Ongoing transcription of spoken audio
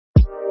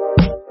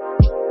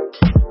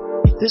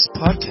This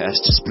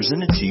podcast is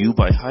presented to you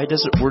by High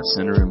Desert Word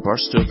Center in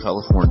Barstow,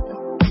 California.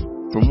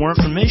 For more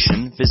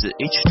information, visit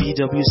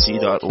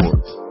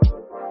hdwc.org.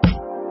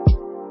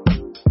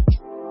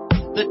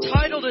 The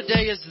title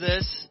today is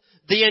this: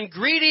 The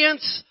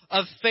Ingredients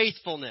of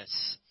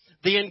Faithfulness.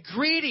 The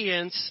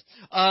Ingredients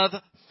of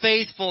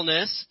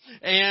Faithfulness.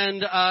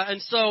 And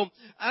so,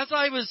 as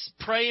I was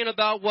praying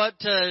about what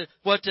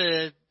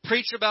to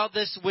preach about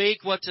this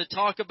week, what to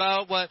talk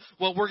about, what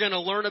we're going to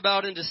learn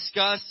about and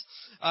discuss,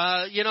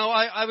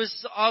 I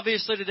was,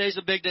 obviously today's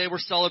a big day. We're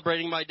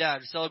celebrating my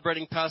dad,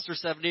 celebrating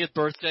Pastor's 70th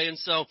birthday. And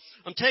so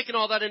I'm taking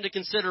all that into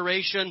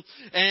consideration.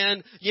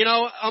 And,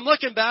 I'm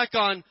looking back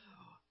on,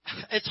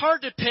 it's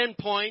hard to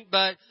pinpoint,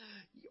 but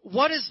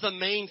what is the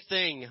main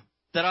thing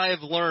that I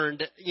have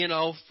learned,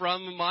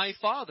 from my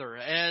father?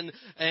 And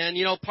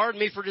pardon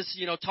me for just,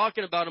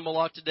 talking about him a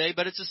lot today,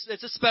 but it's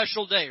a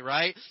special day,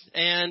 right?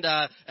 And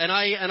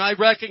I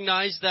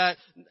recognize that,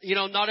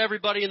 not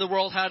everybody in the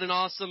world had an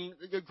awesome,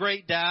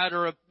 great dad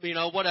or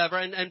whatever.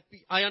 And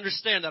I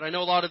understand that. I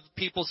know a lot of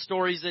people's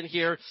stories in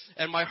here,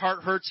 and my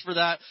heart hurts for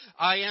that.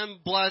 I am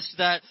blessed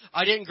that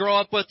I didn't grow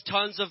up with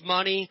tons of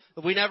money.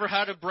 We never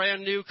had a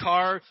brand new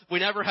car. We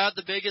never had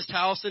the biggest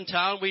house in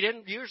town. We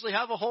didn't usually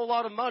have a whole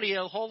lot of money,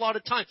 a whole lot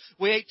of time.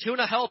 We ate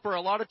tuna helper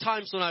a lot of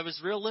times when I was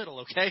real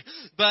little, okay?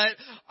 But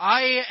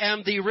I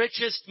am the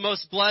richest,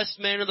 most blessed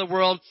man in the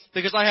world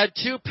because I had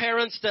two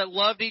parents that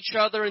loved each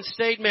other and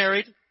stayed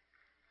married.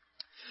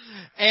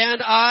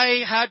 And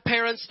I had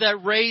parents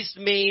that raised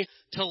me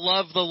to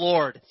love the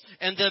Lord.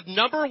 And the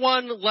number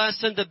one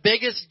lesson, the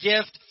biggest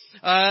gift,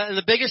 and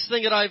the biggest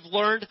thing that I've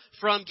learned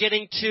from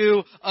getting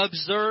to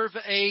observe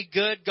a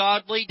good,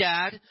 godly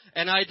dad,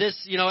 and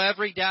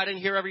every dad in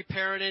here, every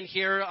parent in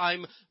here,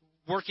 I'm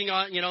working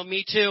on,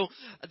 me too.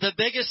 The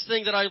biggest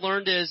thing that I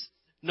learned is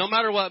no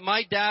matter what,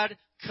 my dad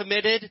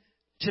committed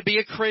to be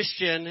a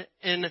Christian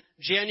in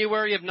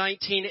January of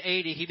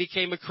 1980. He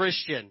became a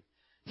Christian.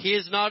 He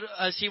is not,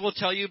 as he will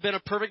tell you, been a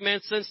perfect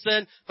man since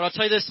then, but I'll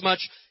tell you this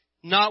much.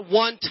 Not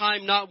one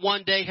time, not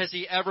one day has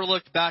he ever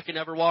looked back and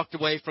ever walked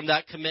away from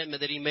that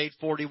commitment that he made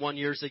 41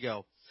 years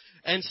ago.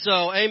 And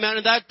so, amen,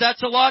 and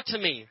that's a lot to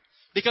me.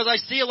 Because I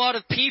see a lot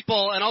of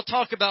people, and I'll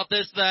talk about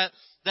this, that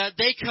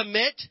they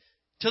commit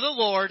to the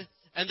Lord,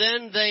 and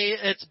then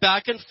it's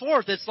back and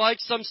forth. It's like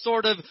some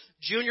sort of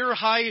junior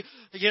high,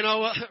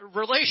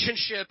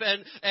 relationship,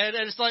 and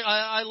it's like,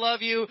 I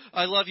love you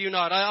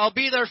not. I'll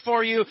be there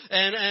for you,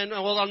 and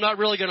I'm not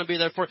really gonna be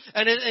there for you.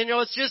 And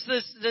it's just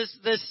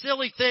this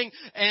silly thing,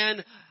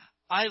 and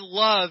I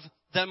love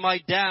that my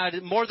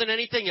dad, more than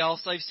anything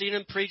else, I've seen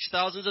him preach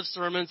thousands of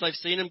sermons. I've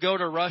seen him go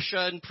to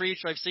Russia and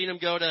preach. I've seen him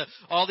go to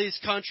all these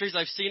countries.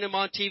 I've seen him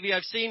on TV.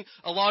 I've seen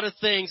a lot of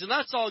things, and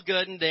that's all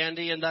good and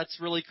dandy, and that's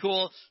really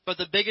cool. But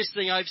the biggest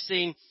thing I've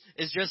seen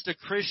is just a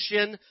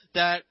Christian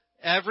that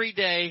every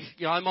day,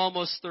 I'm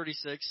almost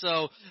 36,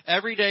 so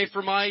every day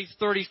for my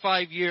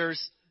 35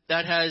 years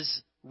that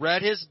has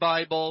read his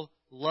Bible,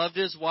 loved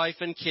his wife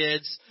and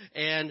kids,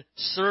 and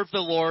served the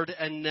Lord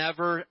and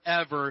never,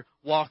 ever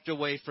walked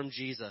away from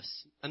Jesus.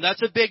 And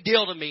that's a big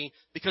deal to me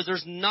because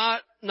there's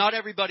not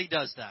everybody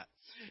does that.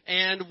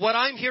 And what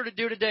I'm here to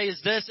do today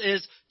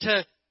is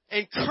to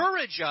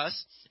encourage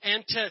us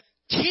and to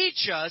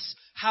teach us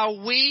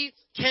how we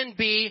can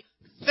be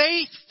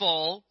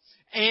faithful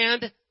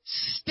and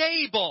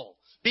stable.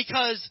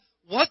 Because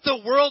what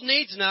the world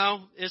needs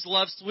now is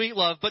love, sweet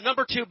love. But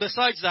number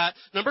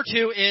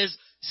two is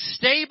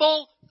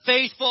stable,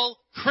 faithful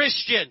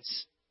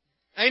Christians.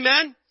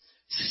 Amen?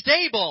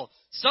 Stable.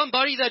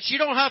 Somebody that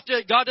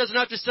God doesn't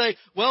have to say,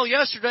 well,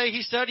 yesterday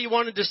he said he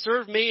wanted to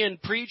serve me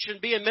and preach and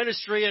be in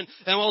ministry, and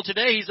well,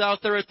 today he's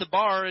out there at the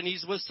bar and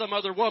he's with some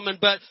other woman,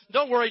 but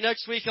don't worry,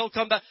 next week he'll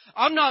come back.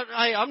 I'm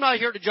not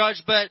here to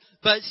judge, but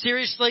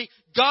seriously,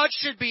 God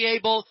should be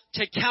able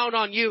to count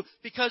on you,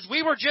 because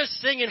we were just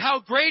singing how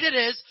great it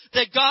is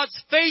that God's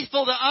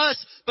faithful to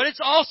us, but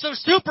it's also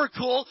super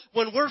cool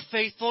when we're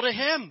faithful to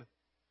Him.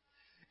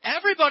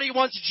 Everybody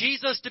wants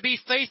Jesus to be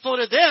faithful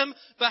to them,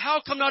 but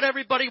how come not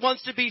everybody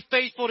wants to be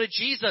faithful to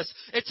Jesus?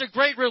 It's a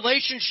great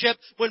relationship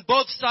when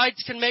both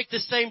sides can make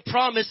the same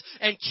promise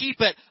and keep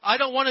it. I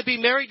don't want to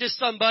be married to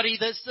somebody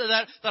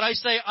that I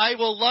say, I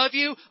will love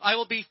you, I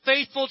will be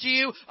faithful to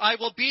you, I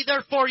will be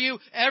there for you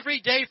every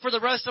day for the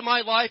rest of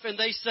my life, and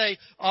they say,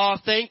 oh,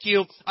 thank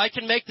you, I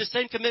can make the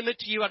same commitment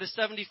to you at a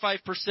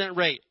 75%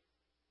 rate.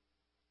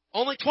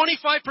 Only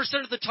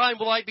 25% of the time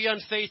will I be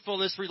unfaithful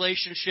in this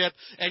relationship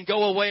and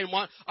go away and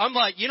I'm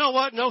like, you know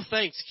what? No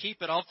thanks.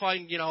 Keep it. I'll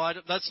find,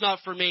 that's not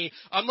for me.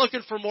 I'm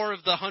looking for more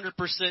of the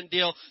 100%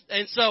 deal.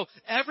 And so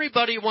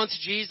everybody wants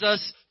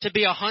Jesus to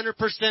be 100%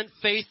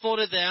 faithful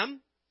to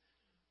them.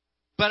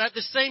 But at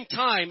the same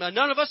time,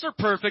 none of us are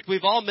perfect.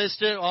 We've all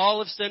missed it. All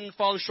have sinned and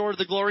fallen short of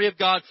the glory of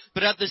God.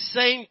 But at the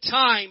same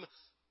time,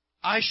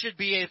 I should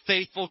be a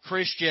faithful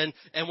Christian,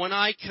 and when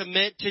I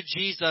commit to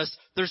Jesus,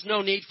 there's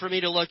no need for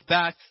me to look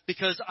back,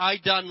 because I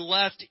done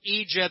left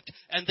Egypt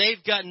and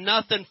they've got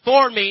nothing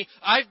for me.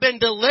 I've been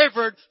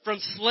delivered from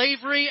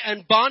slavery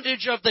and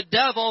bondage of the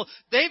devil.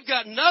 They've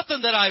got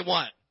nothing that I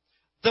want.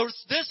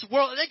 This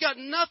world, they got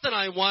nothing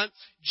I want.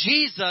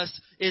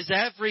 Jesus is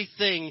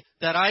everything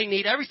that I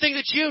need, everything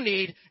that you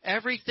need,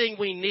 everything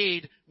we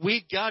need.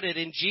 We've got it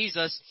in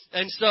Jesus.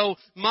 And so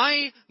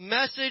my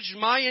message,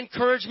 my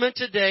encouragement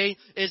today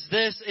is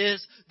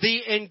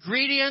the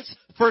ingredients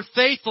for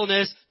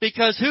faithfulness,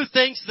 because who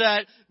thinks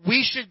that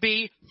we should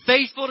be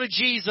faithful to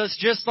Jesus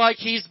just like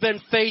He's been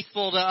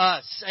faithful to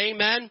us?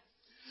 Amen?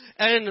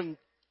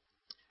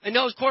 And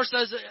of course,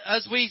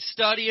 as we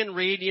study and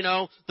read,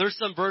 there's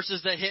some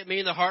verses that hit me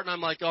in the heart, and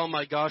I'm like, oh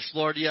my gosh,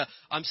 Lord, yeah,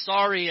 I'm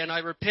sorry, and I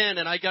repent,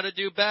 and I got to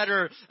do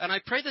better. And I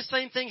pray the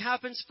same thing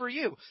happens for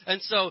you.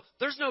 And so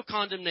there's no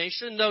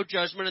condemnation, no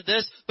judgment of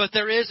this, but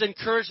there is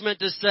encouragement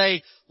to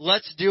say,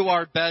 let's do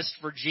our best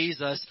for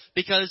Jesus.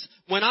 Because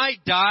when I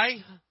die,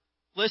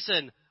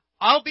 listen,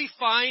 I'll be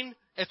fine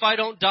if I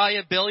don't die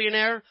a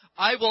billionaire.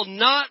 I will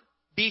not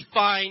be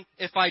fine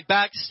if I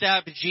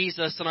backstabbed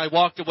Jesus and I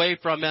walked away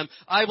from Him.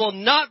 I will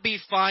not be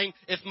fine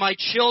if my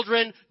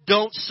children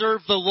don't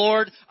serve the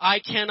Lord. I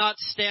cannot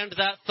stand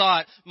that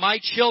thought. My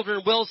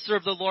children will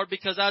serve the Lord,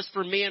 because as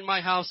for me and my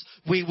house,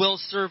 we will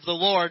serve the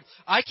Lord.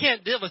 I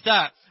can't deal with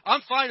that.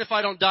 I'm fine if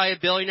I don't die a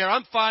billionaire.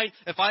 I'm fine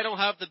if I don't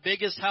have the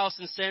biggest house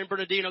in San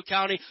Bernardino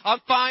County. I'm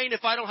fine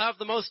if I don't have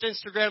the most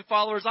Instagram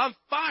followers. I'm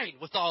fine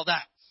with all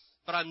that.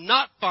 But I'm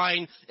not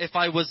fine if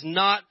I was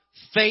not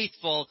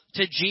faithful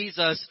to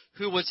Jesus,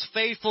 who was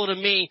faithful to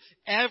me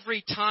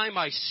every time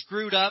I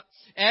screwed up,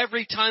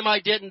 every time I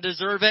didn't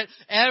deserve it,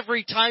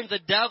 every time the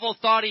devil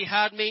thought he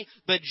had me,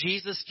 but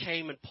Jesus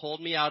came and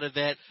pulled me out of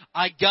it.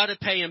 I gotta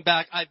pay Him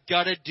back. I've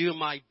gotta do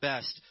my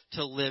best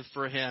to live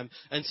for Him.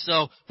 And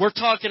so we're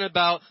talking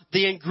about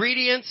the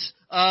ingredients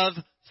of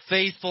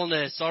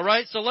faithfulness. All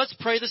right, so let's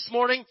pray this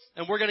morning,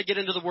 and we're going to get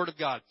into the Word of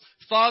God.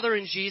 Father,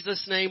 in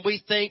Jesus' name,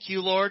 we thank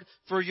You, Lord,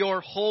 for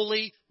Your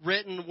holy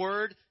written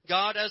Word.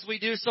 God, as we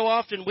do so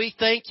often, we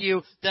thank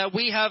You that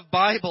we have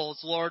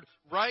Bibles, Lord,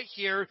 right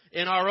here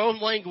in our own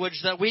language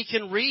that we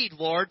can read,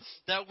 Lord,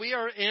 that we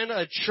are in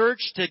a church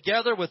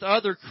together with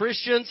other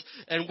Christians,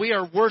 and we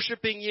are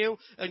worshiping You.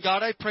 And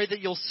God, I pray that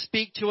You'll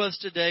speak to us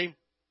today.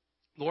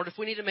 Lord, if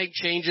we need to make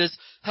changes,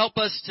 help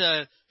us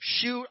to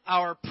shoot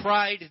our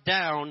pride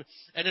down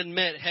and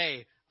admit,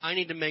 hey, I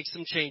need to make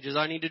some changes.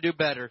 I need to do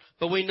better.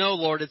 But we know,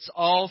 Lord, it's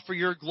all for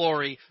Your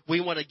glory.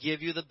 We want to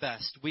give You the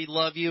best. We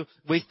love You.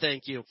 We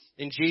thank You.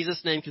 In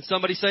Jesus' name, can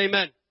somebody say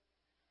amen?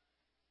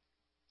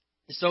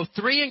 So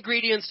 3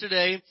 ingredients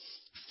today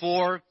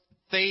for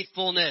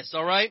faithfulness,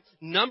 all right?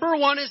 Number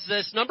 1 is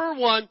this. Number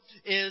 1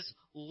 is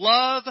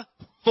love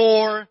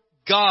for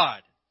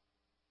God.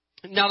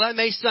 Now, that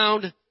may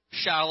sound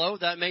shallow.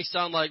 That may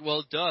sound like,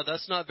 well, duh,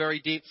 that's not very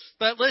deep.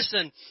 But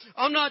listen,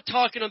 I'm not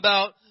talking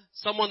about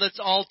someone that's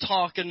all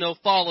talk and no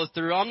follow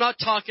through. I'm not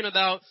talking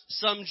about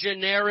some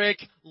generic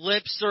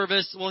lip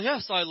service. Well,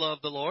 yes, I love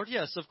the Lord.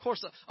 Yes, of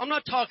course. I'm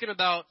not talking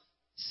about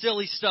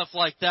silly stuff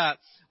like that.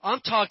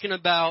 I'm talking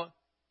about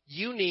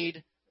you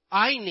need,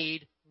 I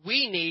need,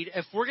 we need,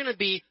 if we're going to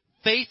be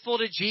faithful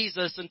to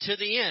Jesus and to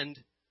the end,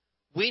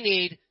 we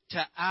need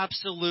to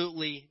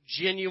absolutely,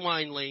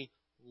 genuinely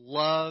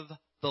love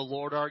the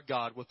Lord our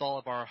God with all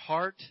of our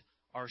heart,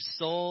 our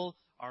soul,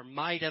 our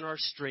might, and our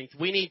strength.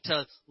 We need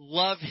to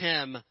love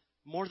Him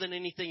more than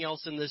anything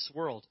else in this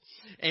world.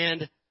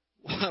 And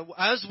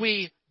as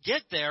we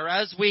get there,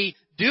 as we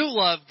do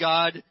love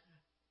God,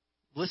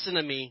 listen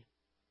to me,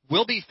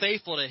 we'll be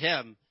faithful to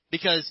Him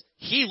because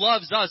He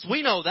loves us.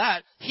 We know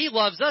that. He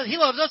loves us. He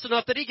loves us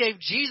enough that He gave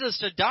Jesus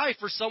to die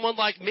for someone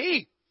like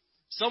me,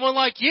 someone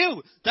like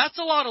you. That's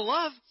a lot of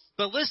love.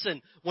 But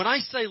listen, when I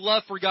say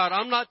love for God,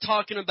 I'm not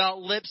talking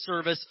about lip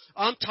service.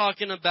 I'm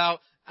talking about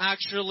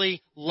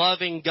actually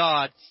loving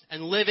God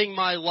and living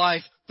my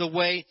life the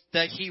way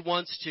that He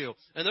wants to.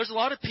 And there's a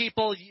lot of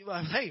people,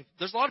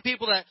 there's a lot of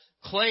people that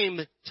claim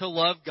to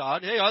love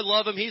God. Hey, I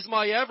love Him. He's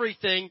my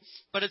everything.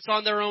 But it's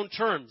on their own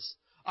terms.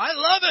 I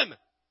love Him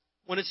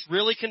when it's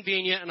really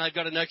convenient and I've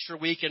got an extra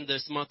weekend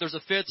this month. There's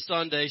a 5th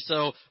Sunday.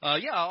 So,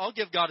 I'll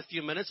give God a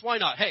few minutes. Why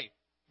not? Hey,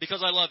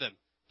 because I love Him.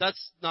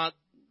 That's not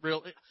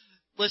real.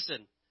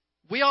 Listen,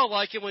 we all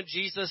like it when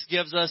Jesus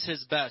gives us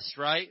His best,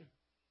 right?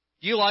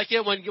 You like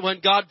it when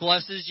God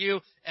blesses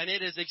you and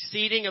it is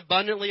exceeding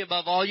abundantly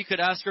above all you could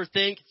ask or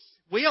think.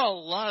 We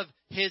all love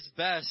His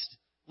best.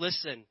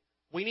 Listen,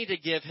 we need to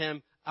give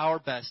Him our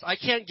best. I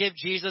can't give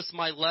Jesus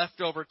my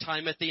leftover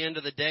time at the end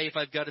of the day if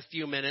I've got a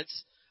few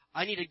minutes.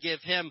 I need to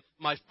give Him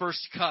my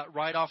first cut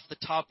right off the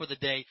top of the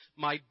day,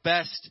 my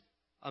best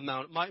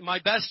amount, my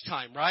best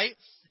time, right?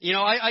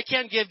 I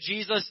can't give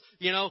Jesus,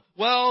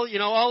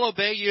 I'll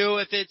obey You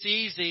if it's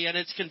easy and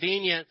it's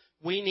convenient.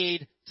 We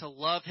need to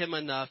love Him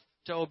enough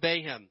to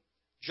obey Him.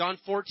 John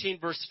 14,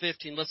 verse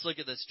 15. Let's look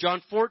at this.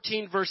 John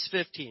 14, verse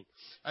 15.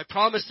 I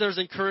promise there's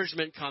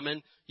encouragement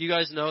coming. You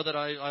guys know that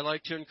I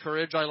like to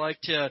encourage. I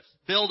like to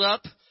build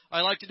up.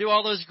 I like to do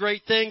all those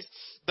great things.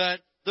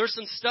 But there's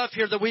some stuff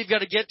here that we've got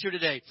to get to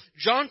today.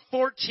 John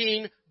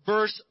 14,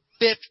 verse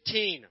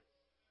 15.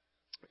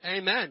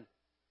 Amen.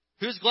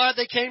 Who's glad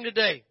they came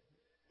today?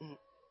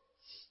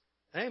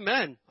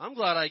 Amen. I'm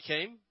glad I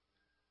came.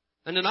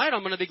 And tonight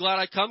I'm going to be glad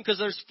I come because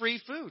there's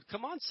free food.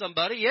 Come on,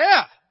 somebody.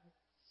 Yeah.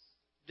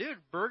 Dude,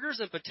 burgers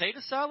and potato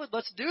salad,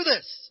 let's do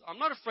this. I'm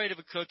not afraid of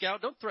a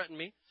cookout. Don't threaten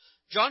me.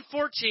 John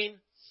 14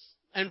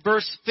 and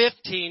verse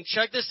 15.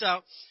 Check this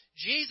out.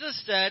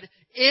 Jesus said,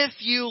 if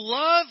you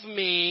love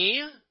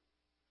me,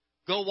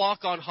 go walk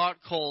on hot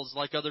coals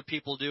like other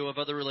people do of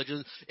other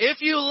religions.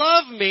 If you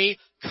love me,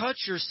 cut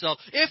yourself.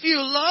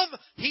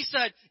 He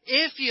said,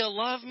 if you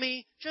love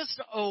me, just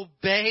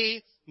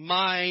obey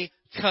my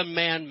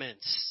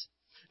commandments.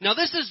 Now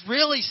this is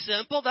really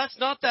simple. That's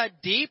not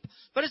that deep,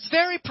 but it's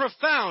very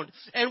profound.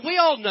 And we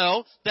all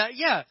know that,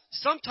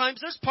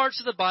 sometimes there's parts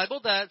of the Bible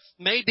that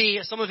maybe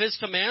some of His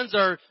commands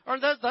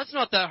that's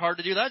not that hard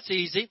to do. That's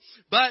easy.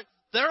 But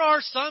there are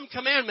some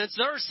commandments,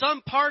 there are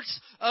some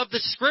parts of the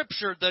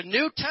Scripture, the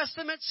New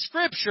Testament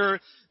Scripture,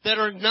 that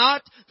are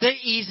not the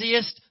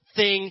easiest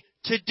thing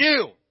to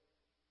do.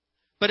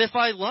 But if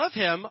I love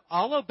Him,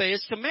 I'll obey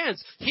His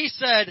commands. He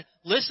said,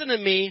 listen to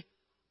me,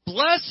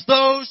 bless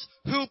those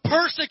who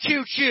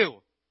persecute you.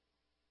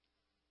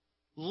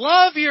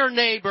 Love your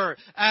neighbor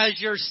as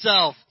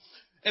yourself.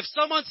 If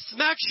someone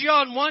smacks you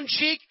on one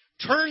cheek,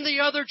 turn the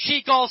other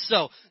cheek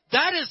also.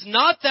 That is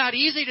not that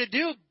easy to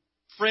do,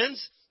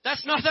 friends.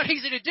 That's not that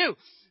easy to do.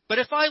 But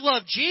if I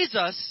love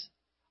Jesus,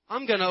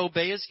 I'm going to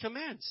obey His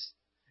commands.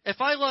 If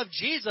I love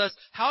Jesus,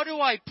 how do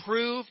I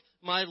prove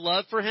my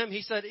love for Him?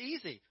 He said,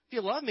 easy. If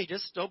you love me,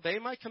 just obey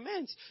my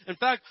commands. In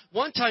fact,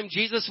 one time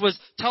Jesus was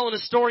telling a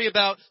story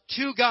about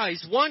two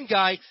guys. One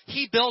guy,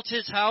 he built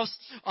his house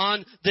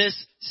on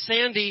this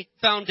sandy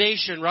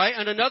foundation, right?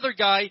 And another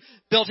guy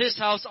built his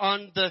house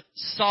on the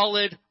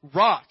solid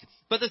rock.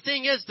 But the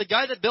thing is, the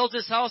guy that built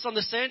his house on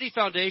the sandy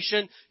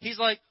foundation, he's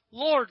like,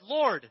 Lord,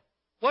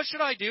 what should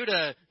I do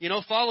to,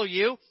 follow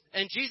you?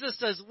 And Jesus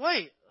says,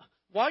 wait,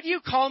 why do you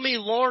call me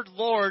Lord,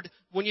 Lord,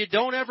 when you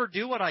don't ever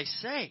do what I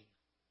say?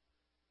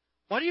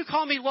 Why do you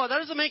call me Lord? That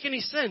doesn't make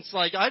any sense.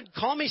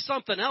 Call me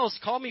something else.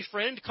 Call me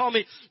friend.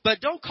 But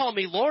don't call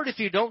me Lord if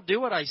you don't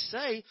do what I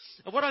say.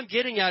 And what I'm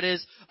getting at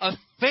is a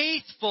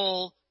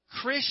faithful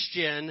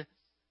Christian,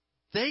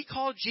 they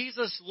call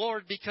Jesus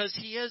Lord because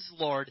He is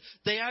Lord.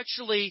 They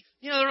actually,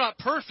 they're not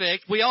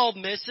perfect. We all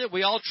miss it.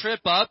 We all trip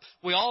up.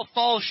 We all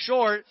fall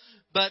short.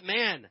 But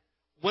man,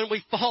 when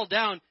we fall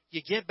down,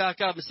 you get back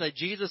up and say,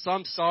 Jesus,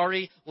 I'm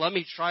sorry. Let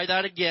me try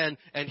that again.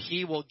 And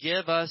He will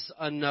give us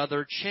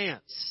another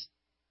chance.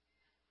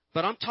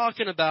 But I'm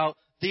talking about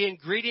the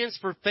ingredients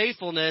for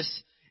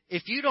faithfulness.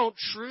 If you don't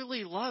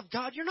truly love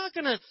God, you're not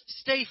going to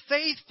stay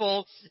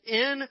faithful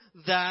in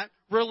that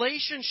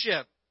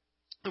relationship.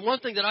 And one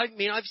thing that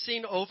I've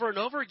seen over and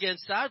over again,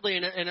 sadly,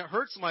 and it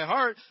hurts my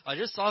heart. I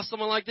just saw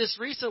someone like this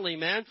recently,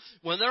 man.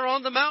 When they're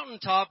on the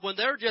mountaintop, when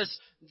they're just,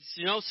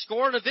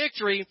 scoring a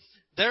victory,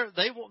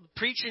 they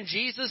preaching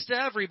Jesus to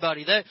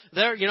everybody.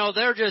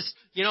 They're just,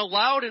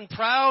 loud and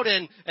proud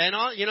and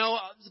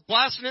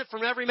blasting it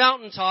from every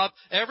mountaintop,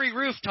 every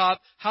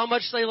rooftop, how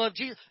much they love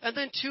Jesus. And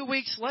then 2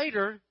 weeks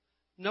later,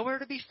 nowhere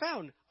to be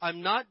found.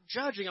 I'm not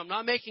judging. I'm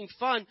not making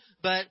fun,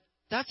 but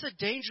that's a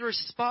dangerous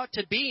spot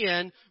to be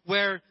in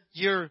where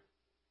you're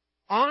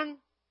on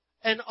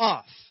and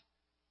off,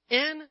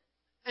 in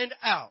and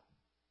out,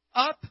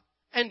 up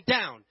and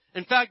down.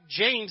 In fact,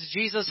 James,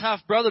 Jesus'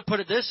 half-brother, put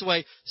it this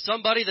way.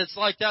 Somebody that's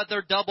like that,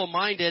 they're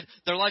double-minded.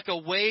 They're like a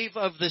wave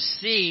of the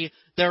sea.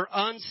 They're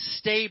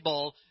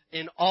unstable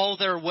in all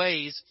their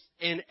ways,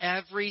 in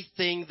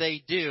everything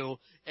they do.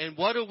 And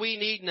what do we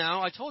need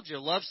now? I told you,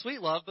 love,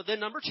 sweet love. But then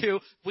number 2,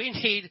 we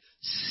need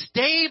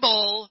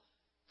stable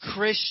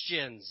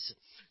Christians.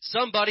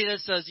 Somebody that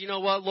says, you know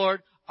what,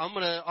 Lord, I'm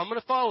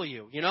gonna follow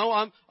you.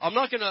 I'm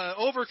not gonna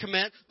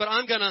overcommit, but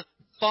I'm gonna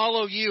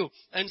follow you.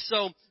 And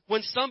so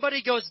when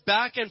somebody goes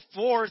back and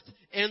forth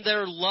in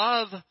their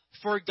love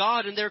for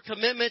God and their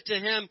commitment to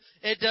Him,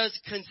 it does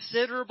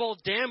considerable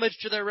damage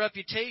to their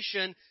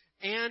reputation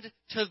and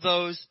to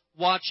those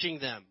watching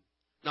them.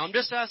 Now, I'm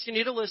just asking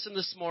you to listen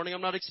this morning.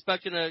 I'm not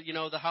expecting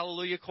the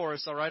hallelujah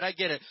chorus, all right? I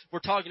get it. We're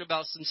talking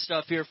about some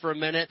stuff here for a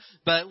minute.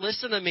 But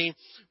listen to me.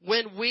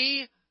 When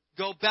we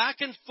go back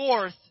and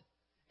forth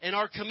in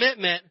our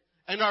commitment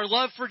and our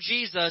love for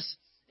Jesus,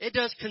 it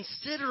does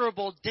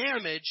considerable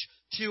damage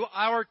to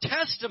our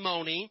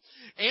testimony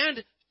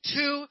and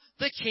to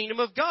the kingdom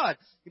of God.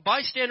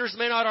 Bystanders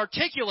may not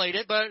articulate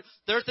it, but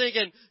they're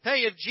thinking,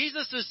 hey, if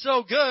Jesus is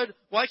so good,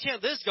 why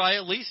can't this guy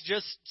at least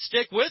just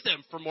stick with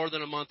Him for more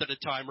than a month at a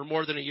time or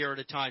more than a year at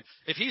a time?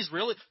 If he's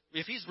really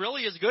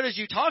as good as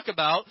you talk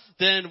about,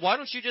 then why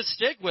don't you just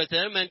stick with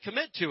Him and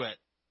commit to it?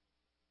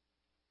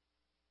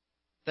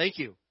 Thank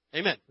you.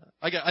 Amen.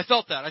 I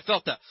felt that.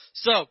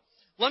 So,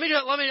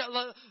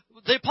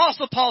 the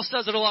Apostle Paul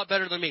says it a lot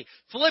better than me.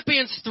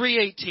 Philippians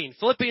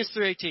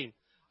 3:18.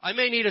 I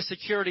may need a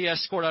security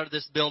escort out of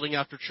this building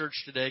after church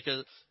today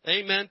because,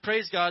 amen,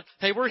 praise God.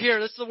 Hey, we're here.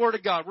 This is the Word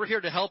of God. We're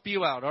here to help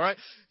you out, all right?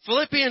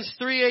 Philippians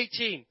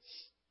 3:18.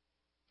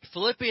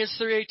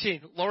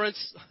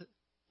 Lawrence,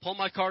 pull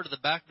my car to the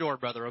back door,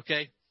 brother,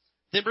 okay?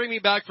 Then bring me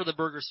back for the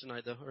burgers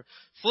tonight, though.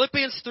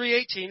 Philippians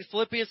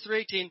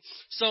 3:18.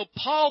 So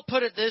Paul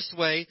put it this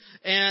way,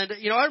 and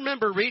I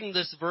remember reading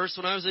this verse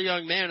when I was a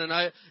young man,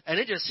 and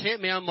it just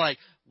hit me. I'm like,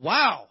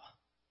 wow,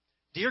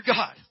 dear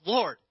God,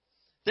 Lord,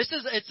 it's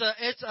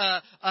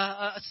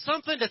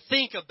something to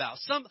think about.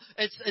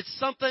 It's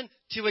something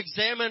to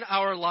examine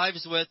our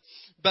lives with.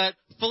 But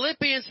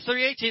Philippians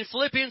 3:18,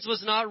 Philippians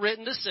was not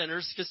written to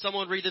sinners, because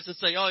someone would read this and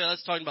say, oh yeah,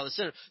 that's talking about the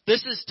sinner.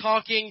 This is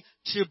talking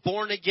to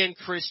born-again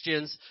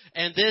Christians,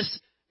 and this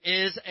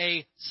is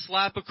a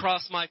slap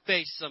across my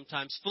face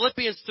sometimes.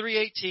 Philippians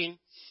 3:18,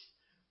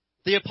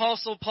 the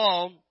Apostle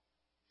Paul,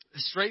 a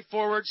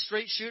straightforward,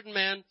 straight-shooting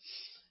man,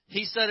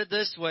 he said it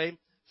this way,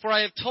 for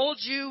I have told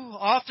you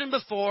often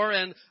before,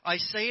 and I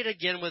say it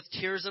again with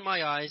tears in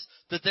my eyes,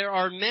 that there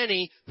are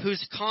many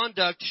whose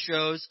conduct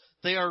shows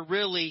they are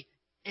really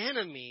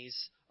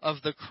enemies of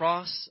the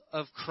cross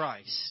of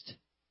Christ.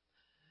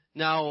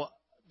 Now,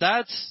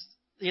 that's,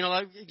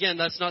 again,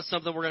 that's not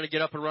something we're going to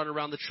get up and run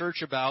around the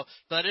church about,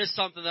 but it is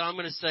something that I'm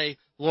going to say,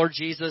 Lord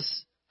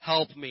Jesus,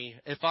 help me.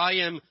 If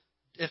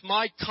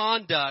my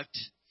conduct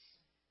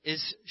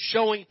is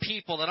showing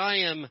people that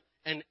I am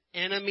an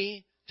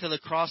enemy to the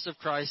cross of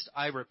Christ,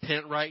 I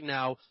repent right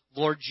now.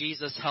 Lord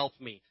Jesus, help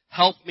me.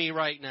 Help me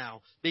right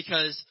now,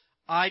 because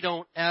I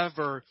don't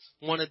ever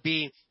want to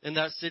be in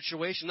that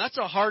situation. That's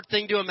a hard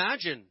thing to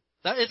imagine.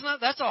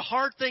 That's a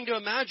hard thing to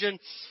imagine.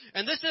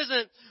 And this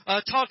isn't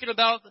talking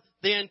about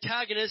the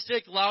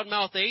antagonistic,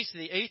 loudmouth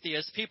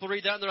atheists. People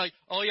read that and they're like,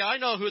 oh yeah, I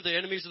know who the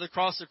enemies of the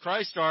cross of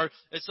Christ are.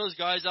 It's those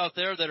guys out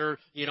there that are,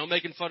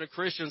 making fun of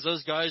Christians,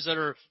 those guys that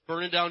are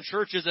burning down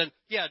churches. And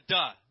yeah,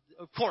 duh.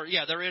 Of course,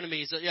 yeah, they're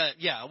enemies.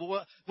 Yeah,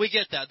 we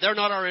get that. They're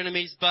not our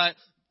enemies, but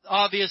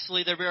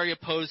obviously they're very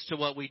opposed to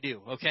what we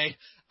do, okay?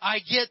 I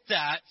get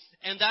that,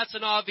 and that's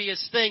an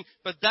obvious thing,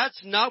 but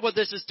that's not what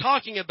this is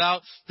talking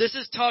about. This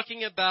is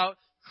talking about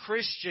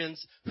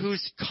Christians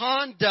whose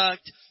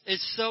conduct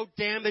is so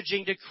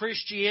damaging to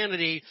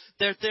Christianity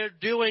that they're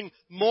doing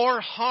more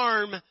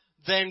harm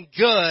than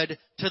good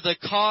to the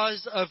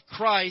cause of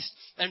Christ.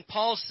 And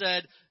Paul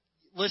said,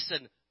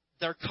 listen,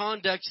 their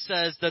conduct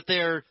says that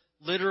they're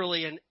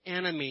literally an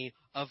enemy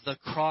of the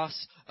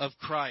cross of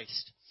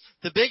Christ.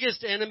 The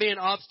biggest enemy and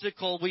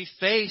obstacle we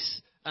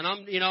face, and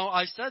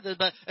I said this,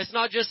 but it's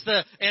not just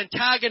the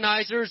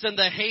antagonizers and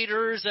the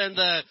haters and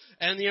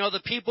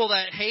the people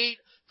that hate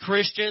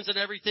Christians and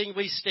everything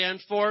we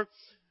stand for,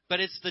 but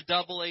it's the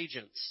double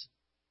agents.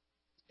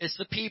 It's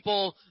the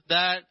people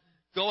that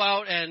go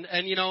out and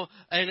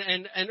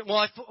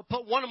I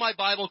put one of my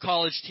Bible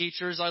college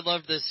teachers, I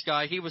loved this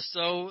guy. He was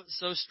so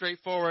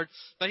straightforward,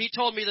 but he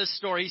told me this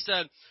story. He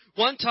said,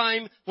 one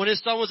time when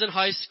his son was in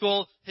high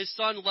school, his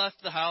son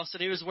left the house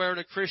and he was wearing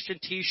a Christian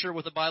t-shirt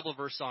with a Bible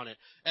verse on it.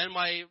 And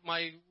my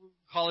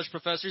college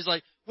professor, he's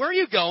like, where are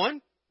you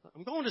going?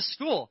 I'm going to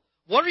school.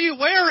 What are you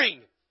wearing?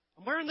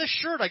 I'm wearing this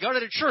shirt. I got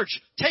it at church.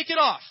 Take it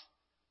off.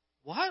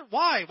 What?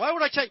 Why? Why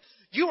would I take?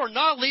 You are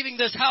not leaving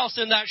this house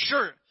in that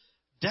shirt.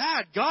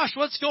 Dad, gosh,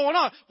 what's going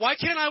on? Why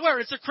can't I wear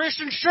it? It's a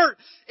Christian shirt.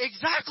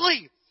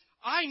 Exactly.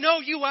 I know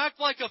you act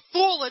like a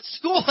fool at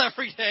school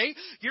every day.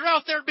 You're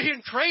out there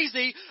being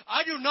crazy.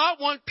 I do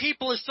not want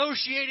people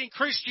associating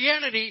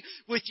Christianity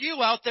with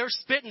you out there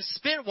spitting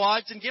spit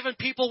wads and giving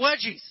people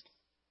wedgies.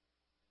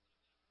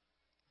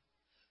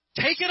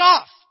 Take it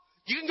off.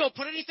 You can go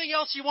put anything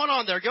else you want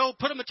on there. Go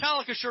put a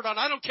Metallica shirt on.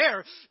 I don't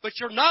care. But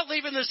you're not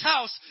leaving this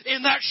house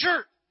in that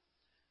shirt.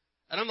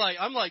 And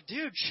I'm like,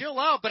 dude, chill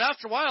out. But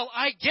after a while,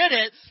 I get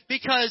it,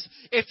 because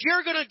if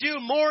you're going to do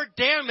more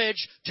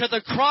damage to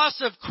the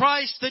cross of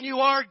Christ than you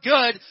are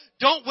good,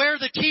 don't wear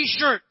the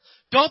t-shirt.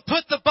 Don't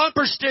put the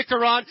bumper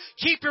sticker on.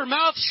 Keep your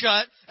mouth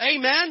shut.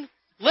 Amen?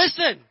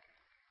 Listen.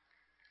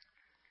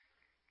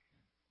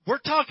 We're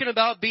talking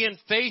about being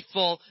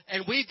faithful,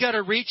 and we've got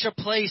to reach a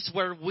place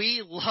where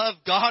we love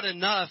God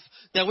enough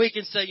that we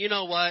can say, you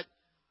know what?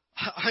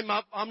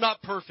 I'm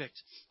not perfect.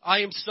 I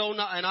am so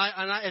not,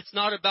 and it's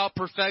not about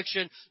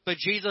perfection, but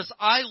Jesus,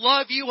 I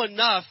love you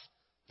enough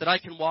that I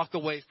can walk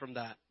away from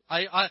that.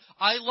 I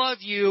love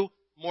you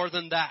more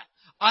than that.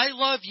 I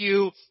love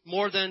you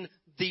more than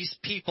these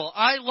people.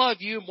 I love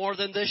you more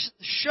than this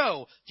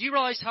show. Do you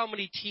realize how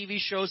many TV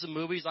shows and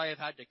movies I have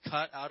had to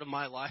cut out of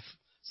my life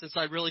since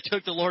I really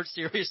took the Lord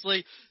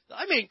seriously?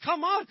 I mean,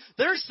 come on.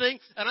 There's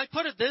things, and I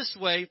put it this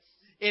way,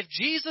 if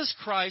Jesus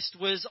Christ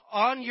was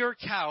on your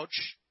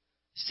couch,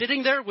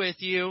 sitting there with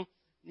you,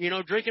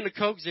 drinking a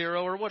Coke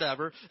Zero or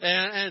whatever,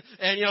 and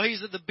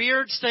he's the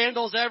beard,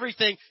 sandals,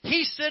 everything.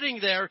 He's sitting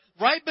there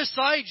right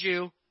beside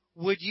you.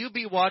 Would you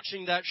be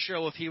watching that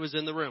show if he was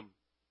in the room?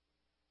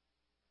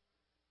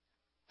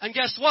 And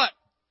guess what?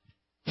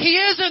 He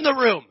is in the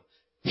room.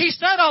 He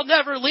said, I'll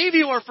never leave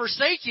you or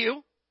forsake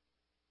you.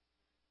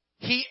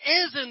 He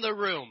is in the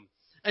room.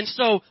 And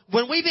so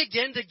when we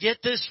begin to get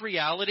this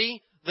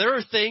reality, there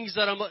are things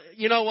that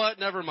you know what?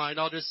 Never mind.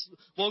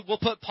 We'll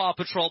put Paw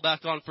Patrol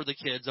back on for the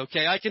kids,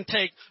 okay? I can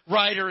take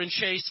Ryder and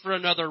Chase for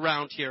another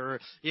round here,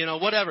 or,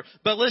 whatever.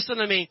 But listen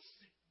to me.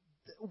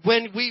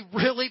 When we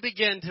really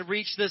begin to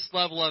reach this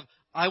level of,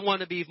 I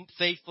want to be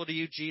faithful to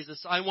you,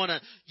 Jesus.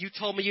 You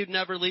told me you'd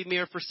never leave me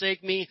or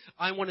forsake me.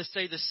 I want to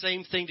say the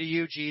same thing to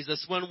you,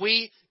 Jesus. When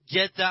we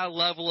get that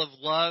level of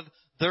love,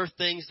 there are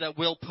things that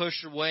we'll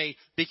push away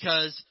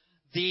because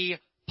the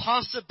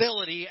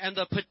possibility and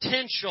the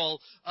potential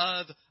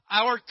of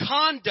our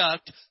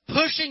conduct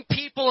pushing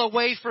people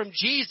away from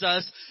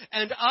Jesus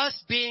and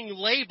us being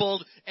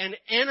labeled an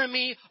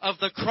enemy of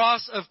the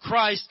cross of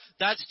Christ,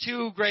 that's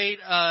too great.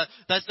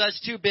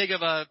 That's too big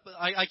of a.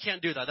 I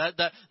can't do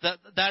that.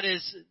 That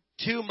is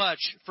too much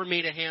for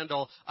me to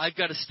handle. I've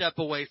got to step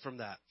away from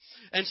that.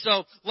 And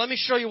so let me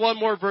show you one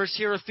more verse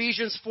here,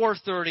 Ephesians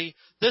 4:30.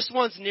 This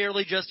one's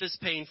nearly just as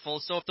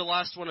painful. So if the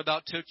last one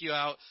about took you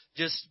out,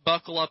 just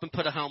buckle up and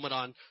put a helmet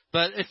on.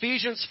 But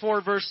Ephesians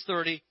 4 verse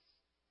 30.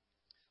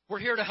 We're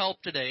here to help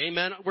today.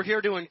 Amen. We're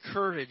here to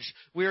encourage.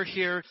 We're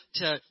here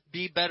to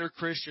be better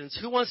Christians.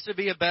 Who wants to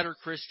be a better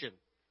Christian?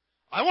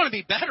 I want to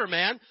be better,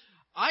 man.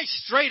 I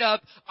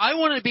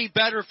want to be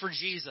better for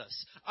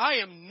Jesus. I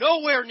am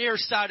nowhere near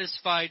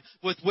satisfied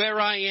with where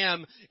I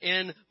am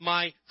in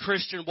my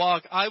Christian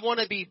walk. I want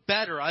to be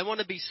better. I want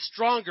to be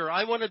stronger.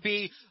 I want to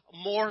be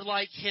more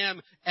like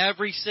Him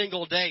every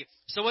single day.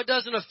 So it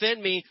doesn't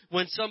offend me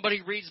when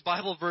somebody reads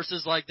Bible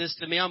verses like this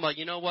to me. I'm like,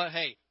 you know what?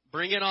 Hey,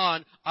 bring it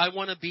on. I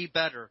want to be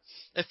better.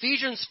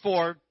 Ephesians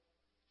 4,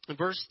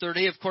 verse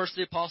 30, of course,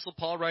 the Apostle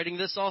Paul writing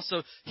this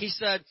also. He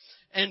said,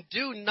 and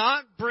do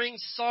not bring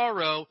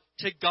sorrow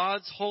to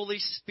God's Holy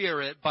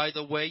Spirit by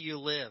the way you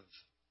live.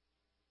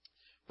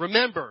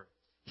 Remember,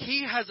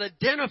 He has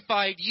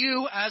identified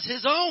you as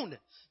His own,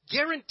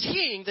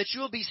 guaranteeing that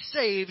you will be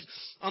saved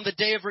on the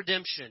day of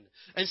redemption.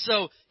 And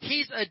so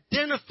He's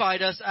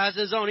identified us as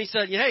His own. He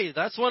said, hey,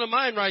 that's one of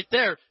mine right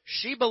there.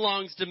 She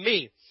belongs to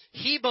me.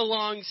 He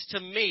belongs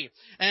to me.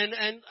 And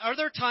are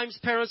there times,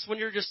 parents, when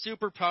you're just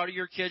super proud of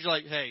your kid, you're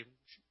like, hey,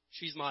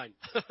 she's mine.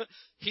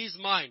 He's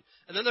mine.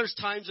 And then there's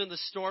times in the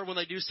store when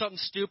they do something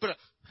stupid.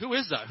 Who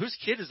is that? Whose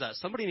kid is that?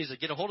 Somebody needs to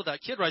get a hold of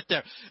that kid right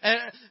there.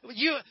 And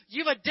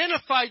you've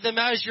identified them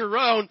as your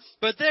own,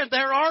 but then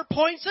there are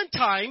points in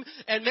time,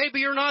 and maybe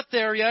you're not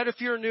there yet if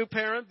you're a new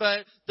parent,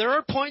 but there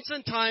are points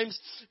in times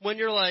when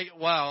you're like,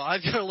 wow,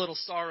 I've got a little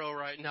sorrow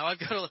right now. I've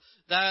got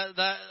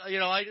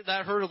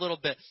that hurt a little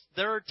bit.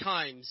 There are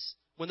times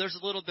when there's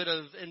a little bit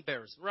of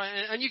embarrassment, right?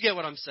 And you get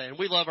what I'm saying.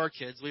 We love our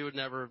kids. We would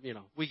never,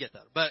 we get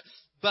that.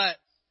 But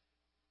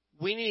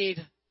we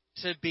need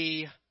to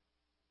be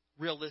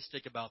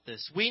realistic about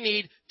this. We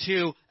need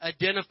to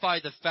identify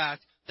the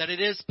fact that it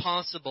is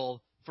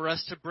possible for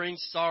us to bring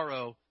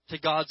sorrow to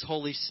God's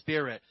Holy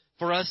Spirit,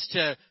 for us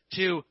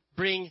to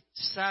bring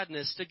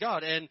sadness to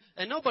God. And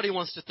nobody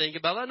wants to think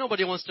about that.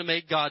 Nobody wants to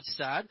make God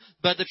sad.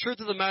 But the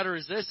truth of the matter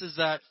is this, is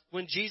that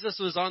when Jesus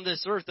was on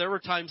this earth, there were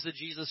times that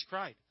Jesus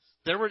cried.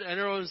 And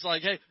everyone's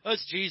like, hey,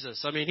 that's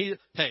Jesus. I mean,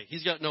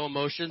 he's got no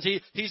emotions.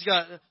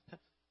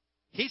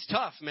 He's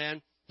tough,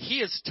 man.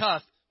 He is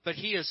tough, but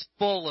He is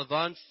full of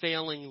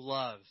unfailing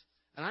love.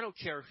 And I don't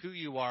care who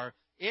you are.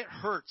 It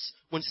hurts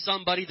when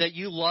somebody that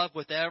you love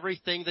with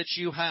everything that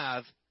you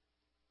have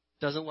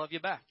doesn't love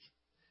you back.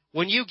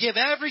 When you give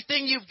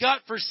everything you've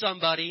got for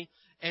somebody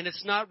and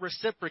it's not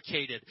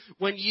reciprocated.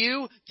 When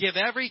you give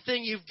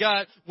everything you've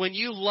got, when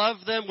you love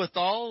them with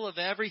all of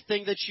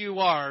everything that you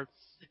are,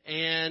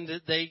 and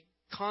they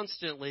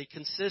constantly,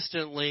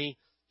 consistently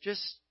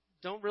just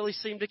don't really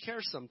seem to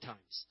care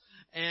sometimes.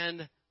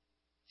 And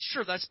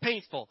sure, that's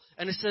painful.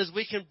 And it says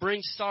we can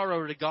bring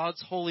sorrow to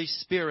God's Holy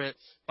Spirit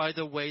by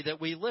the way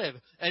that we live.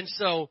 And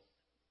so,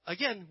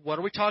 again, what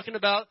are we talking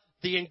about?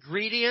 The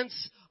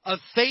ingredients of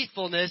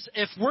faithfulness.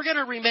 If we're going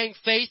to remain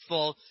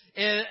faithful,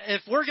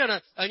 if we're going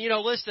to,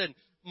 and listen,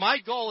 my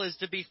goal is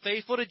to be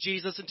faithful to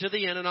Jesus until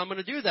the end, and I'm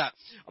going to do that.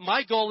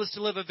 My goal is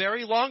to live a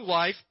very long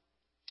life.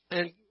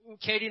 And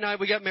Katie and I,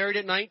 we got married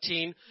at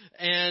 19,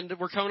 and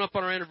we're coming up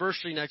on our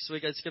anniversary next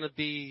week. It's going to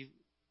be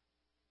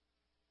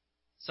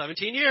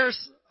 17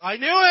 years. I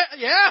knew it.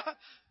 Yeah.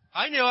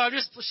 I knew.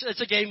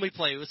 It's a game we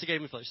play.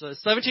 So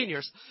it's 17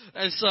 years.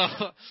 And so,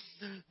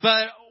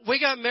 but we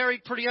got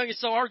married pretty young. And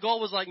so our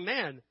goal was like,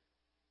 man,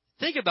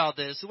 think about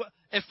this.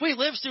 If we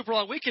live super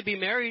long, we could be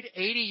married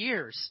 80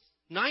 years,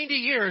 90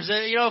 years.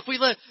 If we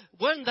live,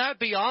 wouldn't that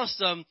be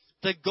awesome?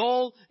 The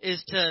goal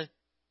is to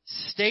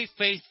stay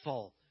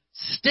faithful,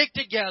 stick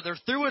together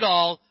through it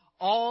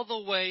all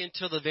the way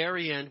until the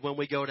very end when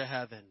we go to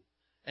heaven.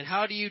 And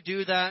how do you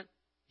do that?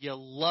 You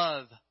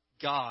love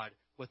God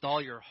with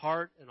all your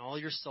heart and all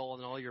your soul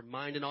and all your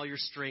mind and all your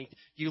strength.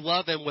 You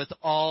love Him with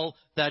all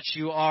that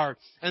you are.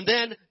 And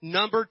then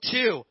number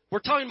 2, we're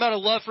talking about a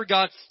love for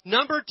God.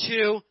 Number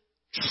 2,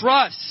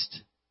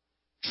 trust.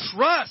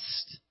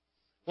 Trust.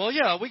 Well,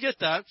 yeah, we get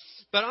that.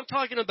 But I'm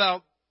talking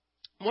about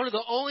one of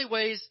the only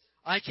ways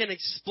I can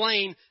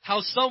explain how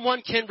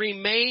someone can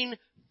remain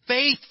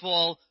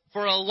faithful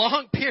for a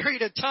long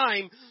period of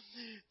time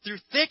through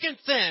thick and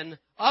thin,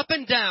 up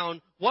and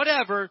down,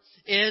 whatever,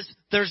 is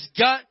there's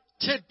got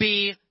to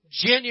be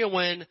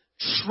genuine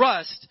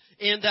trust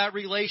in that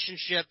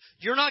relationship.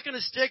 You're not going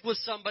to stick with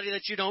somebody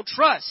that you don't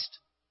trust.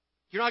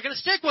 You're not going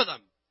to stick with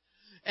them.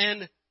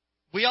 And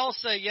we all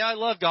say, yeah, I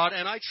love God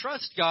and I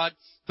trust God,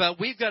 but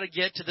we've got to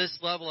get to this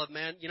level of,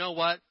 man, you know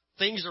what?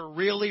 Things are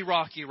really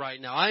rocky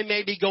right now. I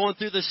may be going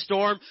through the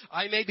storm.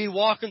 I may be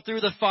walking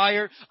through the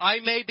fire. I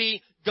may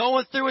be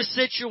going through a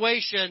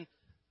situation,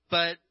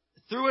 but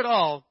through it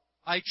all,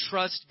 I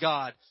trust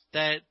God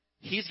that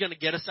He's going to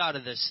get us out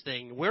of this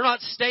thing. We're not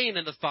staying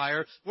in the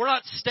fire. We're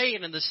not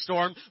staying in the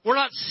storm. We're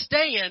not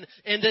staying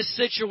in this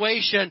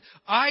situation.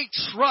 I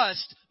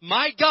trust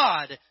my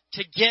God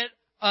to get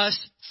us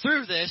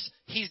through this.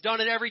 He's done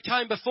it every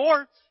time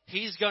before.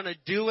 He's going to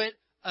do it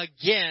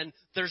again.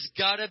 There's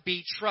got to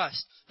be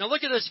trust. Now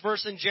look at this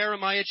verse in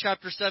Jeremiah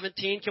chapter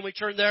 17. Can we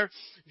turn there?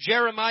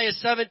 Jeremiah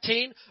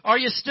 17. Are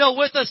you still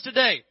with us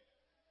today?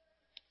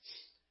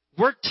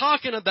 We're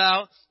talking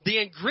about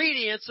the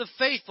ingredients of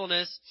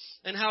faithfulness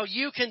and how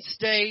you can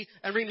stay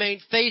and remain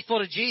faithful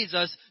to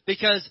Jesus,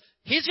 because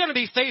He's going to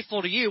be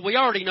faithful to you. We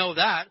already know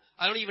that.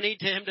 I don't even need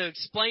Him to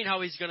explain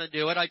how He's going to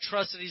do it. I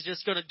trust that He's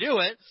just going to do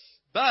it.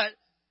 But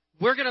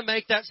we're going to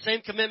make that same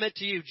commitment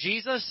to you.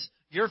 Jesus,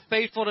 you're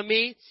faithful to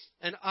me,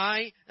 and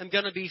I am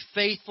going to be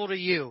faithful to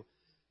you.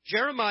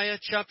 Jeremiah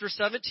chapter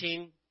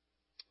 17,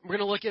 we're going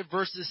to look at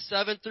verses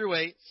 7 through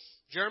 8.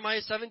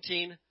 Jeremiah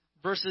 17,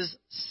 verses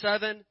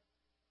 7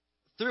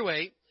 through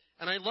 8.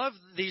 And I love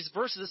these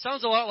verses. It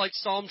sounds a lot like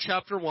Psalm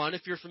chapter 1,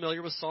 if you're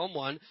familiar with Psalm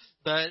 1.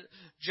 But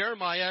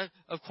Jeremiah,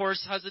 of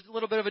course, has a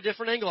little bit of a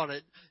different angle on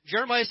it.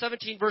 Jeremiah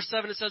 17, verse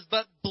 7, it says,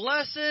 "But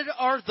blessed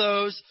are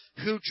those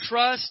who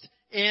trust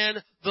in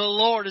the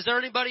Lord." Is there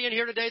anybody in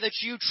here today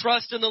that you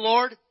trust in the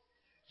Lord?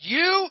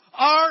 You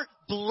are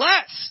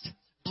blessed.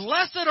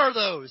 Blessed are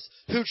those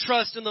who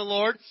trust in the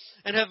Lord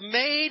and have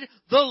made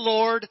the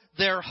Lord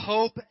their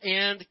hope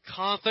and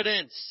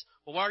confidence.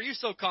 Well, why are you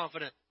so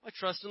confident? I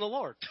trust in the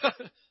Lord.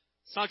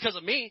 It's not because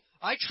of me.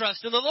 I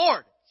trust in the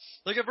Lord.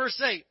 Look at verse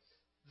 8.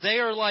 "They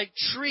are like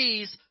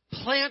trees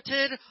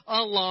planted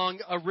along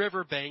a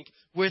riverbank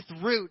with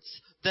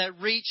roots that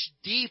reach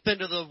deep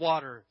into the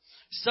water.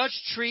 Such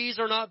trees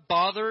are not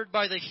bothered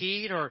by the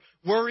heat or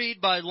worried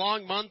by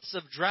long months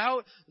of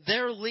drought.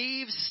 Their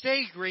leaves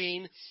stay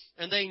green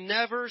and they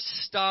never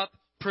stop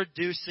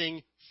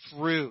producing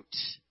fruit."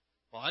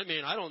 Well, I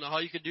mean, I don't know how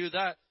you could do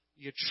that.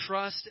 You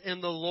trust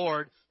in the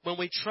Lord. When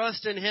we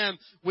trust in Him,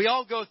 we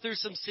all go through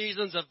some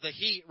seasons of the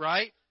heat,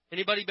 right?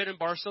 Anybody been in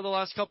Barstow the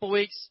last couple of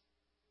weeks?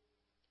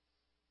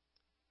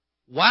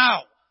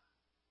 Wow.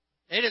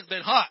 It has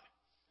been hot.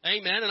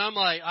 Amen. And I'm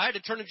like, I had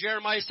to turn to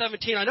Jeremiah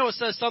 17. I know it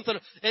says something.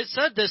 It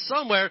said this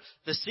somewhere,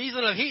 the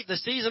season of heat, the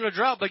season of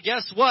drought. But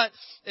guess what?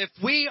 If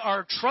we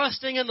are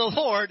trusting in the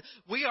Lord,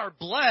 we are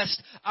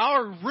blessed.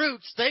 Our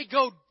roots, they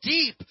go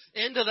deep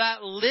into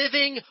that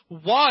living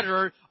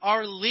water.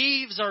 Our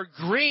leaves are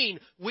green.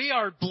 We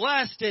are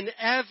blessed in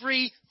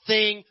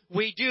everything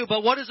we do.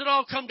 But what does it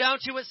all come down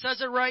to? It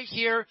says it right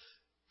here.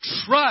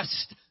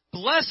 Trust.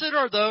 Blessed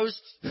are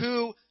those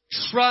who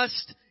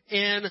trust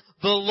in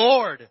the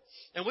Lord.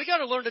 And we got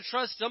to learn to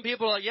trust. Some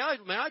people are like, yeah,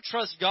 man, I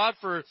trust God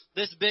for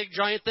this big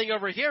giant thing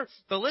over here.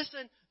 But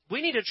listen,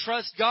 we need to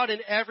trust God in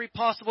every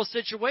possible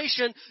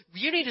situation.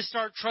 You need to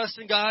start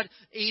trusting God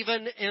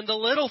even in the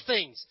little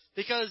things.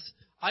 Because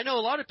I know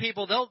a lot of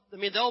people,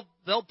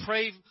 they'll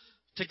pray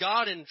to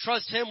God and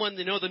trust Him when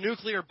they know the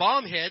nuclear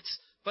bomb hits.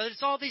 But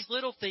it's all these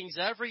little things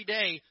every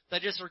day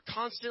that just are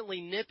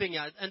constantly nipping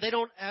at, and they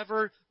don't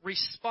ever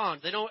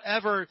respond. They don't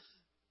ever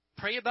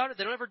pray about it.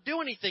 They don't ever do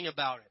anything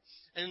about it.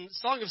 And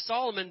Song of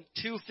Solomon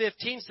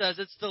 2:15 says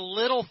it's the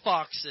little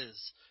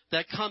foxes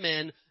that come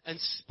in and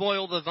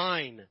spoil the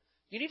vine.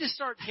 You need to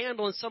start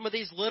handling some of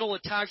these little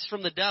attacks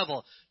from the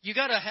devil. You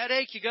got a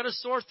headache, you got a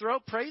sore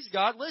throat, praise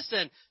God.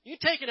 Listen, you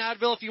can take an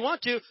Advil if you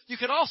want to. You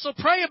could also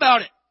pray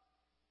about it.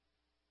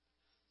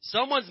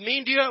 Someone's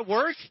mean to you at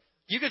work,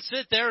 you could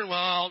sit there and,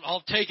 well,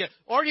 I'll take it.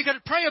 Or you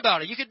could pray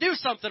about it. You could do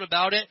something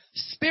about it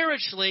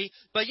spiritually,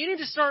 but you need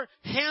to start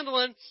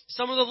handling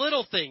some of the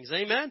little things.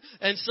 Amen?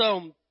 And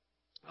so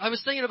I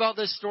was thinking about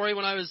this story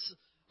when I was,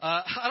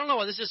 I don't know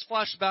why this just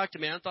flashed back to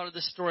me. I haven't thought of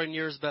this story in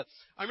years, but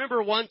I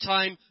remember one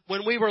time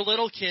when we were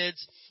little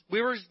kids,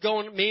 we were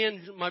going, me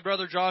and my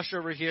brother Josh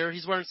over here,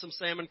 he's wearing some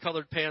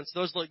salmon-colored pants.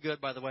 Those look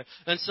good, by the way.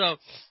 And so,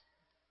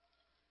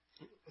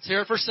 let's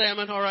hear it for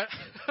salmon, all right?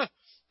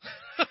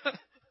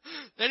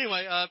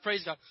 Anyway,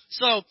 praise God.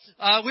 So,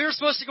 we were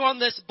supposed to go on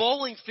this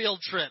bowling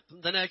field trip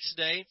the next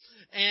day.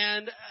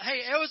 And hey,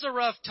 it was a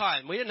rough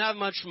time. We didn't have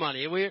much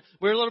money. We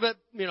were a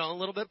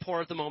little bit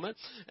poor at the moment.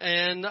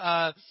 And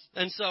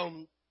so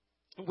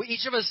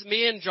each of us,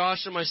 me and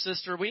Josh and my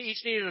sister, we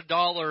each needed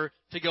 $1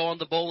 to go on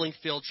the bowling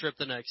field trip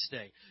the next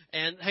day.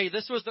 And hey,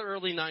 this was the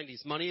early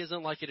 90s. Money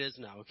isn't like it is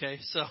now, okay?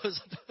 So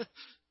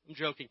I'm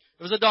joking.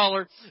 It was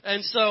 $1.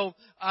 And so,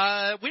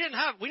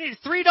 we needed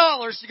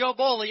 $3 to go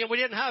bowling and we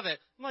didn't have it.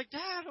 I'm like,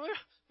 Dad,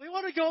 we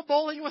want to go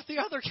bowling with the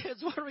other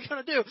kids. What are we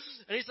going to do?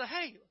 And he said,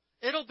 hey,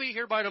 it'll be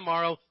here by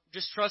tomorrow.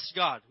 Just trust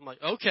God. I'm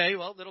like, okay,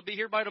 well, it'll be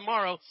here by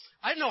tomorrow.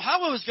 I didn't know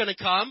how it was going to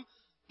come,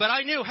 but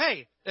I knew,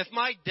 hey, if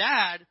my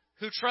dad,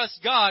 who trusts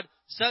God,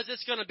 says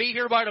it's going to be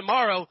here by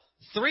tomorrow,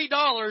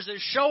 $3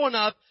 is showing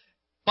up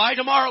by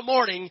tomorrow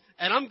morning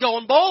and I'm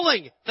going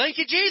bowling. Thank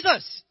you,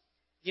 Jesus.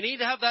 You need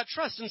to have that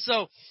trust. And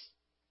so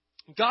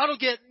God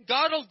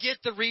will get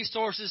the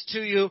resources to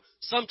you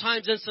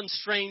sometimes in some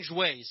strange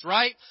ways,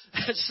 right?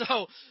 And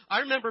so I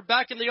remember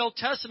back in the Old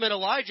Testament,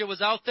 Elijah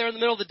was out there in the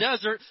middle of the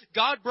desert.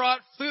 God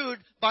brought food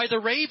by the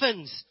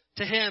ravens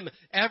to him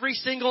every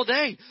single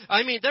day.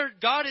 I mean,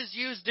 God has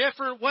used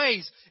different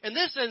ways. In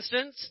this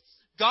instance,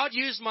 God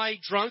used my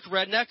drunk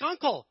redneck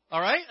uncle.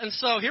 All right. And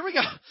so here we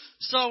go.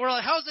 So we're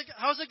like,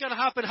 how's it going to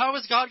happen? How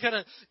is God going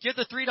to get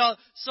the $3?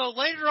 So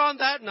later on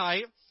that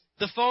night,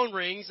 the phone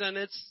rings and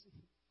it's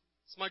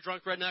my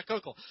drunk redneck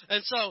uncle.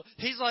 And so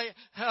he's like,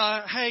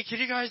 hey, can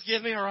you guys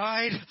give me a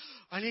ride?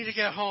 I need to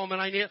get home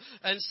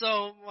and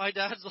so my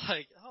dad's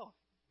like, oh,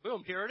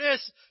 boom, here it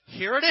is.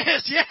 Here it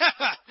is. Yeah.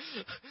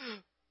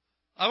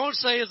 I won't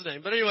say his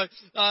name, but anyway,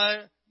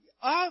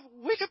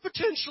 we could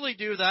potentially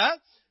do that.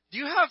 Do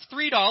you have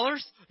 $3?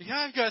 Yeah,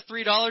 I've got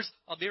 $3.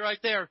 I'll be right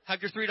there.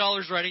 Have your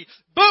 $3 ready.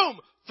 Boom!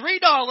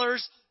 $3,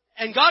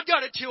 and God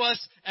got it to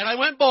us, and I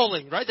went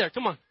bowling. Right there,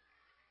 come on.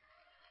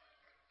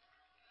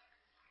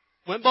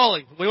 Went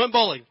bowling. We went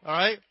bowling, all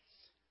right?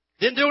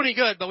 Didn't do any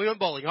good, but we went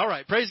bowling. All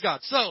right, praise God.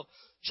 So,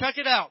 check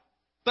it out.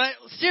 But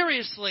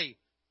seriously,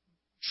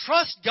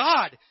 trust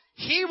God.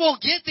 He will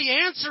get the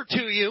answer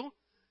to you,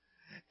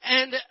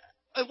 and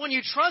when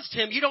you trust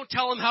Him, you don't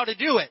tell Him how to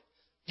do it.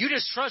 You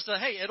just trust that,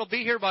 hey, it'll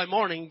be here by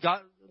morning.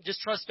 God,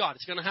 just trust God.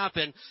 It's going to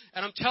happen.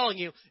 And I'm telling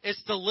you,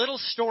 it's the little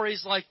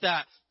stories like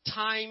that,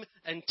 time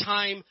and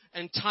time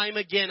and time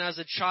again as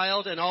a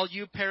child, and all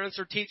you parents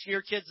are teaching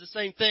your kids the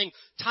same thing,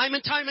 time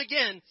and time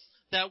again,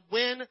 that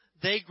when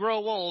they grow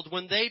old,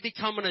 when they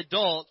become an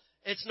adult,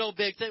 it's no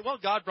big thing. Well,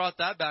 God brought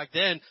that back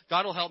then.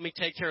 God will help me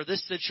take care of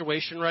this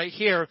situation right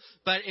here.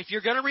 But if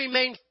you're going to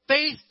remain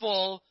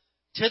faithful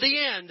to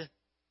the end,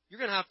 you're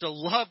going to have to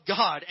love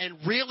God and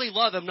really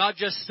love Him, not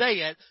just say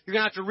it. You're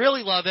going to have to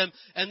really love Him.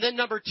 And then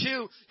number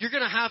 2, you're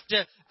going to have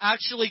to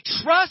actually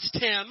trust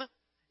Him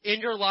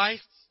in your life.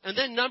 And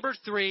then number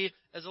 3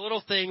 is a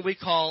little thing we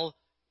call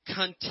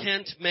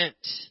contentment.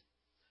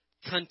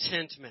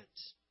 Contentment.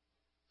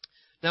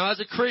 Now, as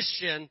a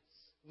Christian,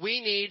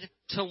 we need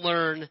to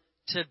learn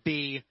to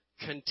be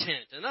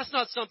content. And that's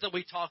not something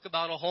we talk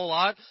about a whole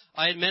lot.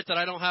 I admit that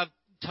I don't have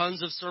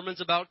tons of sermons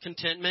about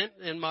contentment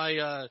in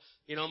my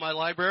my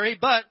library,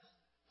 but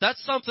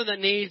that's something that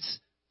needs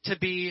to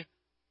be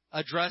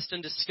addressed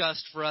and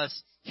discussed for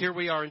us. Here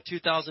we are in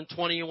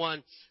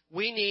 2021.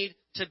 We need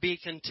to be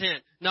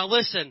content. Now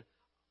listen,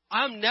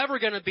 I'm never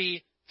going to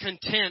be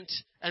content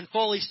and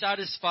fully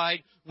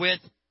satisfied with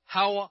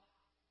how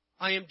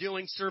I am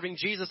doing serving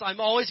Jesus.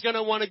 I'm always going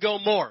to want to go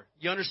more.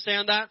 You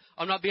understand that?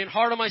 I'm not being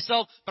hard on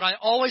myself, but I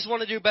always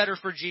want to do better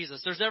for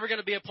Jesus. There's never going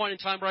to be a point in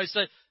time where I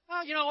say,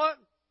 you know what?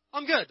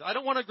 I'm good. I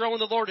don't want to grow in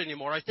the Lord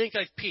anymore. I think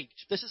I've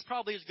peaked. This is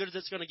probably as good as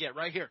it's going to get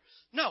right here.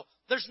 No,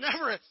 there's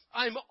never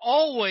I'm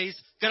always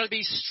going to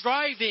be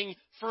striving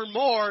for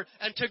more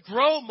and to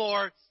grow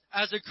more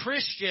as a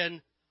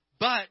Christian.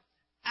 But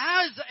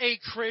as a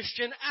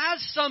Christian,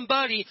 as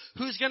somebody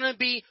who's going to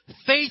be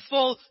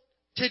faithful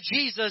to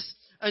Jesus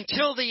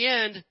until the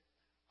end,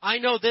 I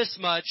know this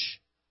much.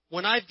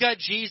 When I've got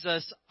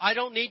Jesus, I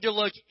don't need to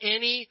look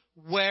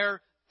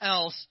anywhere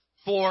else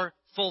for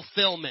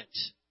fulfillment.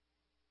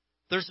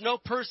 There's no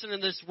person in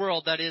this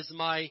world that is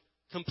my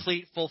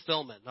complete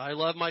fulfillment. I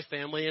love my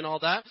family and all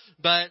that,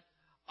 but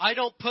I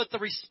don't put the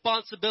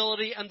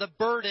responsibility and the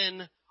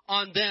burden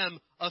on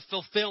them of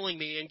fulfilling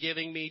me and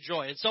giving me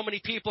joy. And so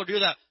many people do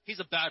that. He's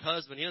a bad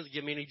husband. He doesn't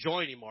give me any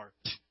joy anymore.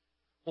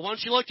 Well, why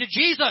don't you look to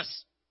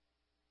Jesus?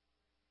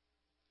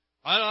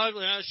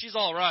 She's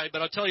all right,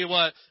 but I'll tell you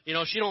what,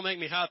 she don't make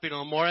me happy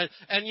no more.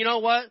 And you know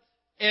what?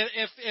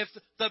 If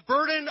the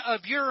burden of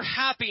your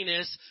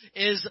happiness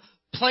is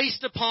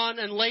placed upon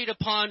and laid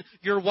upon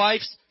your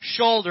wife's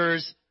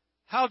shoulders,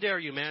 how dare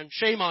you, man?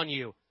 Shame on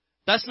you.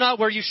 That's not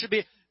where you should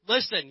be.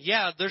 Listen,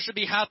 yeah, there should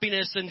be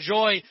happiness and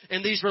joy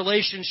in these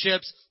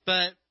relationships,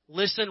 but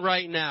listen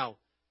right now.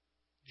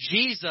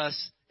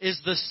 Jesus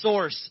is the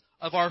source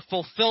of our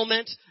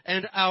fulfillment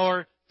and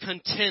our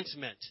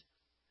contentment.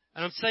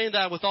 And I'm saying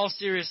that with all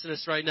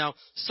seriousness right now.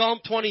 Psalm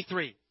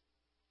 23.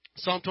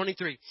 Psalm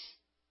 23.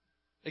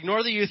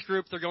 Ignore the youth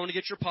group. They're going to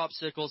get your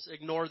popsicles.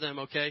 Ignore them,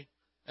 okay?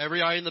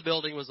 Every eye in the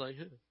building was like,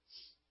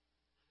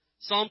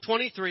 Psalm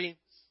 23.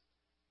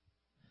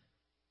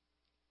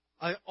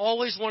 I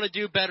always want to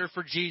do better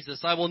for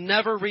Jesus. I will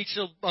never reach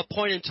a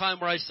point in time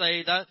where I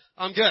say that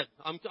I'm good.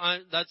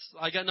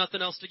 I got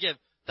nothing else to give.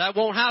 That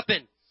won't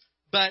happen.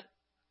 But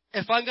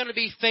if I'm going to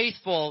be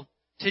faithful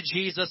to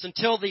Jesus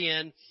until the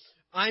end,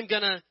 I'm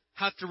going to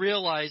have to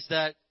realize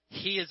that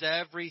He is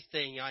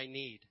everything I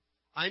need.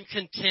 I'm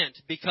content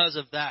because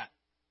of that.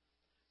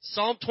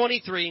 Psalm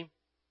 23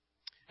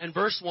 and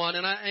verse 1,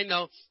 and I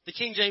know the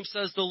King James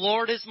says, "The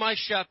Lord is my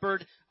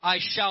shepherd, I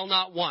shall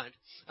not want."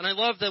 And I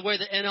love the way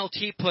the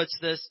NLT puts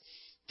this.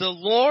 The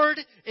Lord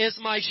is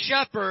my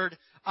shepherd,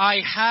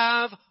 I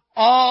have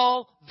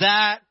all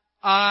that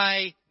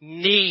I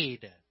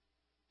need.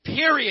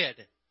 Period.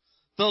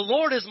 The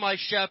Lord is my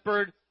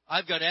shepherd,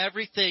 I've got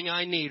everything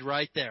I need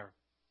right there.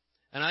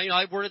 And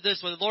I worded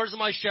this with, the Lord is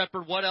my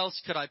shepherd, what else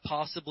could I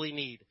possibly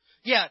need?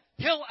 Yeah,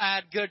 He'll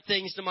add good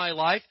things to my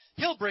life.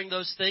 He'll bring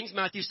those things.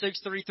 Matthew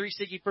 6:33,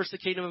 seek ye first the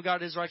kingdom of God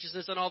and His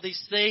righteousness, and all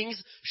these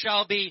things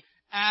shall be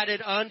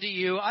added unto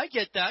you. I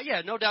get that.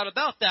 Yeah, no doubt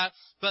about that.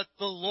 But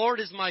the Lord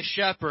is my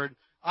shepherd.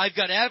 I've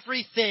got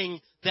everything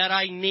that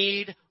I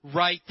need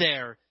right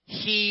there.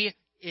 He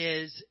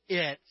is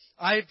it.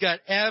 I've got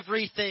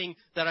everything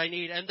that I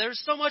need. And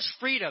there's so much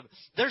freedom.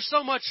 There's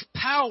so much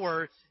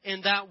power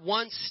in that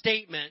one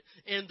statement,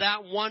 in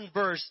that one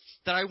verse,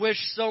 that I wish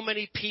so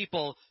many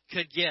people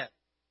could get.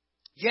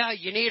 Yeah,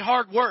 you need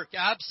hard work.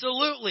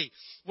 Absolutely.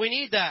 We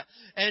need that.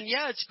 And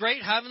yeah, it's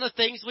great having the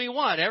things we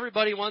want.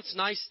 Everybody wants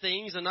nice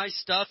things and nice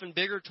stuff and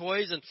bigger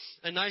toys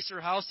and nicer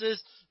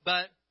houses.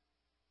 But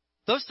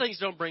those things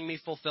don't bring me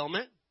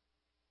fulfillment.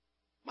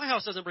 My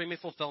house doesn't bring me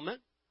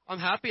fulfillment. I'm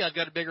happy I've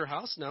got a bigger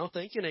house. No,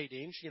 thank you,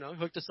 Nadine.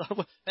 Hooked us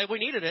up. Hey, we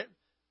needed it.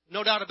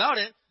 No doubt about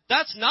it.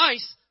 That's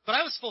nice. But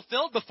I was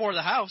fulfilled before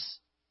the house.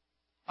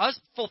 I was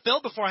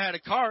fulfilled before I had a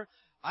car.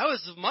 I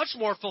was much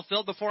more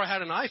fulfilled before I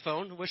had an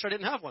iPhone. Wish I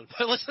didn't have one.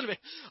 But listen to me.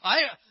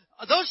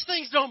 Those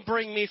things don't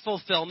bring me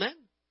fulfillment.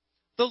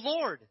 The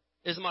Lord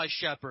is my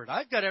shepherd.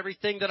 I've got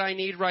everything that I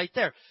need right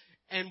there.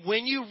 And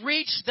when you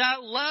reach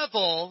that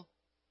level,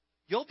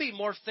 you'll be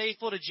more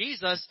faithful to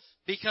Jesus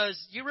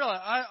because you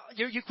realize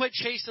you quit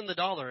chasing the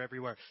dollar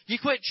everywhere. You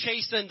quit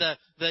chasing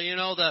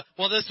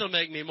well, this will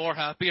make me more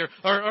happy, or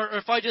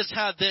if I just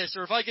had this,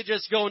 or if I could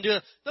just go and do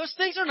it. Those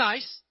things are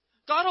nice.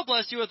 God will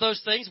bless you with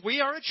those things. We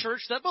are a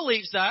church that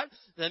believes that.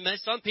 And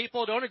some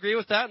people don't agree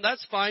with that, and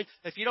that's fine.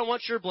 If you don't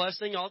want your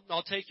blessing,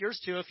 I'll take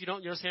yours too. If you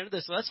don't, just hand it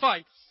this. So that's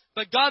fine.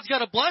 But God's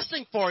got a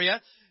blessing for you.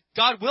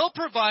 God will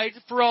provide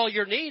for all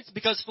your needs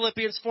because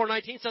Philippians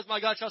 4:19 says, my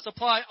God shall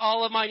supply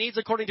all of my needs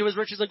according to His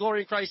riches and glory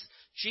in Christ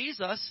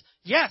Jesus.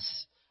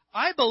 Yes,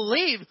 I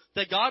believe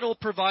that God will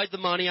provide the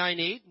money I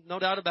need. No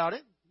doubt about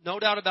it. No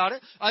doubt about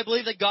it. I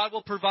believe that God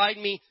will provide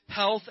me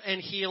health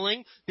and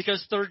healing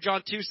because 3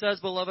 John 2 says,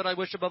 Beloved, I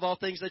wish above all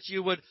things that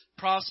you would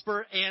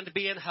prosper and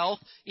be in health,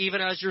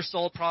 even as your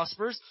soul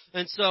prospers.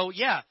 And so,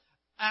 yeah,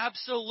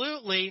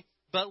 absolutely.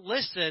 But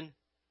listen,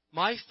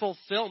 my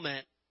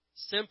fulfillment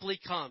simply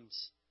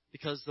comes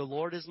because the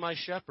Lord is my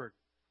shepherd.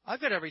 I've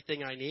got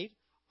everything I need.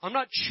 I'm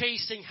not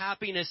chasing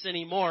happiness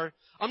anymore.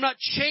 I'm not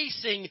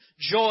chasing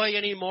joy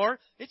anymore.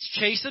 It's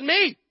chasing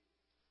me.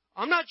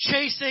 I'm not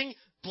chasing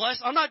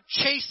I'm not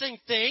chasing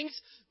things.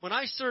 When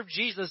I serve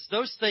Jesus,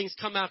 those things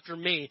come after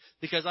me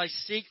because I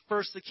seek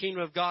first the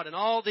kingdom of God, and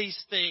all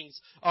these things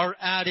are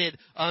added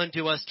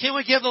unto us. Can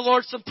we give the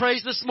Lord some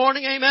praise this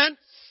morning? Amen?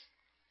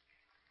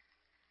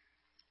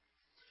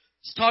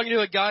 I was talking to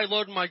a guy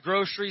loading my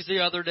groceries the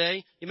other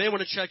day. You may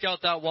want to check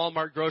out that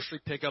Walmart grocery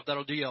pickup.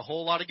 That'll do you a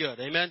whole lot of good.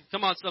 Amen?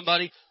 Come on,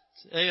 somebody.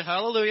 Hey,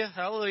 hallelujah,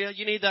 hallelujah.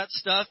 You need that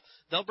stuff.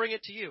 They'll bring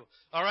it to you.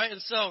 All right?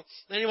 And so,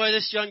 anyway,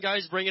 this young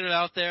guy's bringing it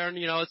out there, and,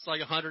 it's like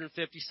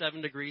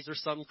 157 degrees or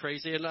something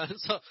crazy. And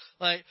so,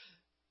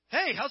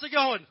 hey, how's it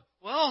going?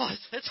 Well,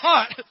 it's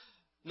hot.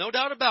 No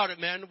doubt about it,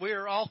 man.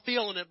 We're all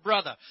feeling it,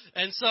 brother.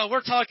 And so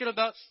we're talking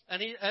about,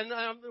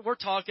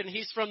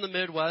 he's from the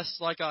Midwest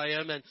like I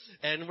am,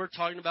 and we're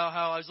talking about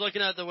how I was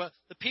looking at the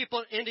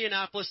people in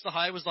Indianapolis, the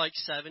high was like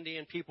 70,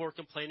 and people were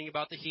complaining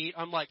about the heat.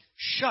 I'm like,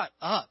 shut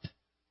up.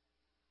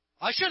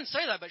 I shouldn't say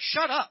that, but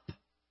shut up.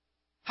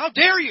 How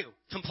dare you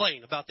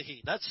complain about the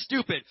heat? That's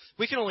stupid.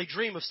 We can only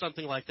dream of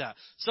something like that.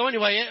 So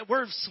anyway,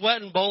 we're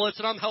sweating bullets,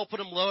 and I'm helping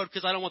him load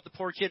because I don't want the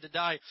poor kid to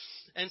die.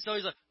 And so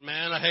he's like,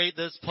 man, I hate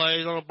this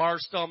place on a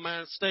Barstow,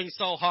 man. It stings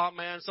so hot,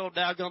 man. So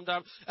daggum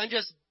down. And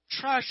just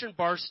trashing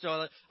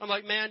Barstow. I'm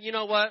like, man, you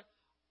know what?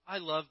 I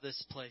love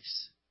this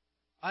place.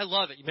 I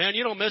love it. Man,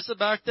 you don't miss it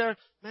back there?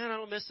 Man, I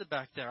don't miss it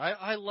back there.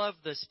 I love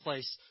this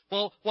place.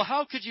 Well,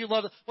 how could you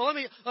love it? Well,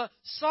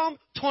 Psalm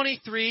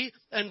 23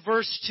 and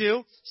verse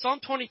 2. Psalm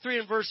 23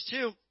 and verse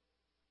 2.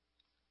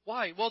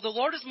 Why? Well, the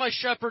Lord is my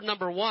shepherd,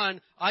 number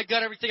one. I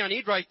got everything I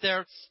need right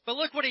there. But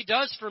look what He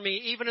does for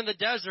me, even in the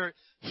desert.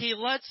 He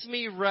lets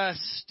me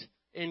rest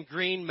in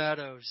green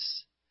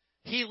meadows.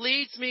 He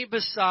leads me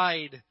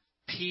beside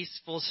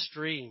peaceful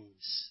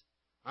streams.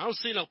 I don't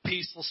see no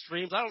peaceful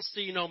streams. I don't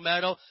see no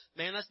meadow.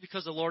 Man, that's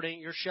because the Lord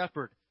ain't your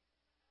shepherd.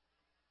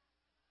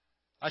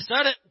 I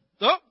said it.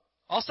 Oh,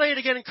 I'll say it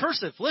again in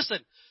cursive. Listen,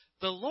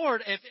 the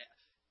Lord, if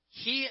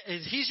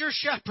He's your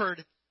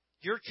shepherd,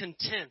 you're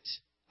content.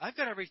 I've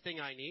got everything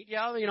I need.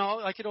 Yeah,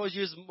 I could always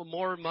use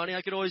more money.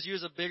 I could always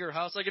use a bigger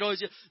house.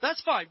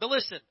 That's fine. But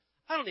listen,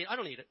 I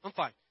don't need it. I'm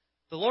fine.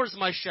 The Lord is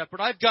my shepherd.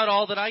 I've got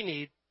all that I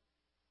need.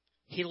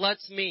 He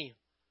lets me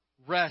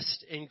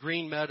rest in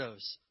green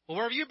meadows. Well,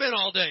 where have you been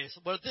all day?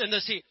 In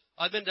this heat,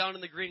 I've been down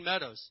in the green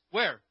meadows.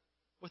 Where?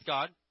 With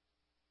God.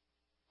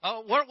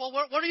 What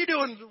are you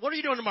doing? What are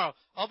you doing tomorrow?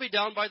 I'll be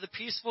down by the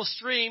peaceful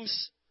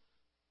streams.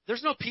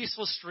 There's no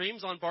peaceful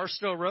streams on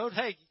Barstow Road.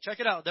 Hey, check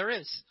it out. There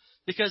is.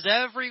 Because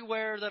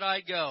everywhere that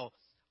I go,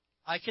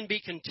 I can be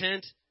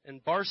content in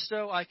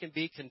Barstow. I can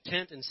be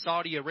content in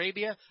Saudi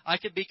Arabia. I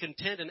could be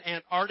content in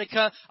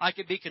Antarctica. I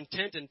could be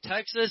content in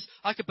Texas.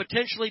 I could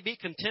potentially be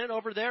content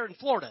over there in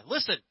Florida.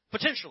 Listen,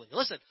 potentially.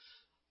 Listen.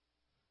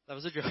 That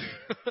was a joke.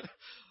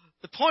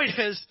 The point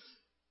is,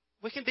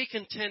 we can be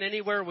content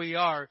anywhere we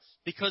are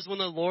because when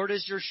the Lord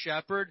is your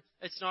shepherd,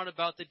 it's not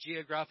about the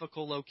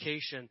geographical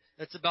location.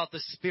 It's about the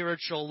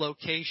spiritual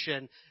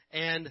location.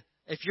 And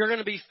if you're going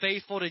to be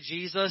faithful to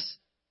Jesus,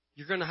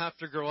 you're going to have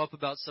to grow up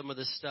about some of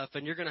this stuff.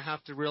 And you're going to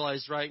have to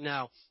realize right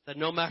now that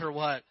no matter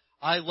what,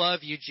 I love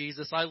you,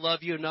 Jesus. I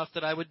love you enough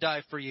that I would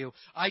die for you.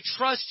 I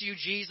trust you,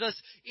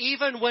 Jesus.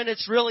 Even when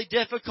it's really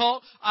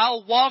difficult,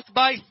 I'll walk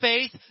by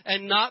faith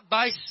and not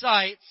by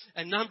sight.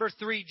 And number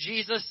 3,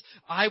 Jesus,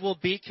 I will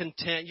be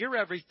content. You're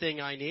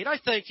everything I need. I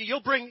thank you.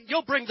 You'll bring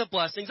the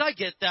blessings. I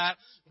get that.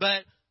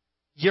 But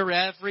you're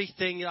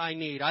everything I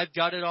need. I've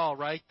got it all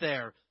right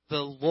there. The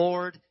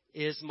Lord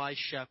is my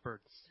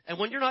shepherd. And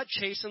when you're not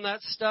chasing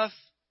that stuff,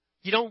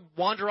 you don't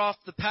wander off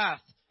the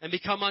path and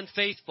become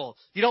unfaithful.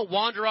 You don't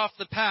wander off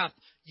the path.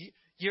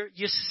 You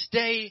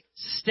stay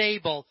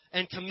stable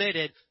and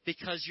committed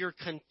because you're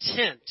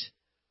content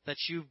that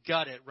you've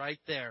got it right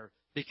there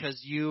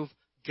because you've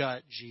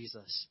got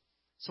Jesus.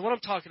 So what I'm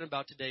talking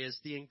about today is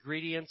the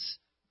ingredients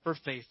for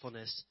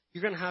faithfulness.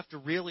 You're going to have to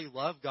really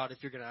love God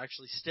if you're going to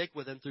actually stick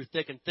with Him through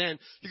thick and thin.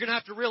 You're going to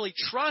have to really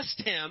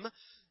trust Him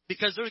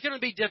because there's going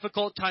to be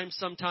difficult times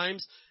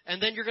sometimes.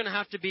 And then you're going to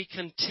have to be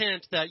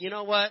content that, you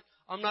know what,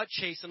 I'm not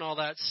chasing all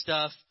that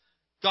stuff.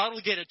 God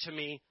will get it to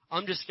me.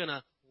 I'm just going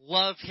to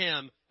love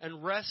Him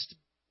and rest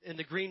in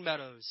the green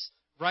meadows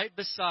right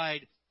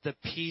beside the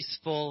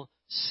peaceful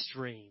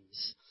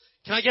streams.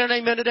 Can I get an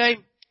amen today?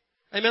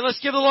 Amen. Let's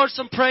give the Lord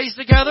some praise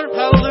together.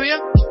 Hallelujah.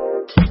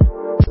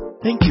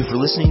 Thank you for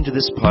listening to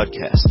this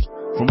podcast.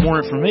 For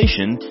more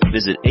information,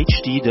 visit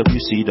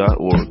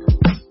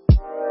hdwc.org.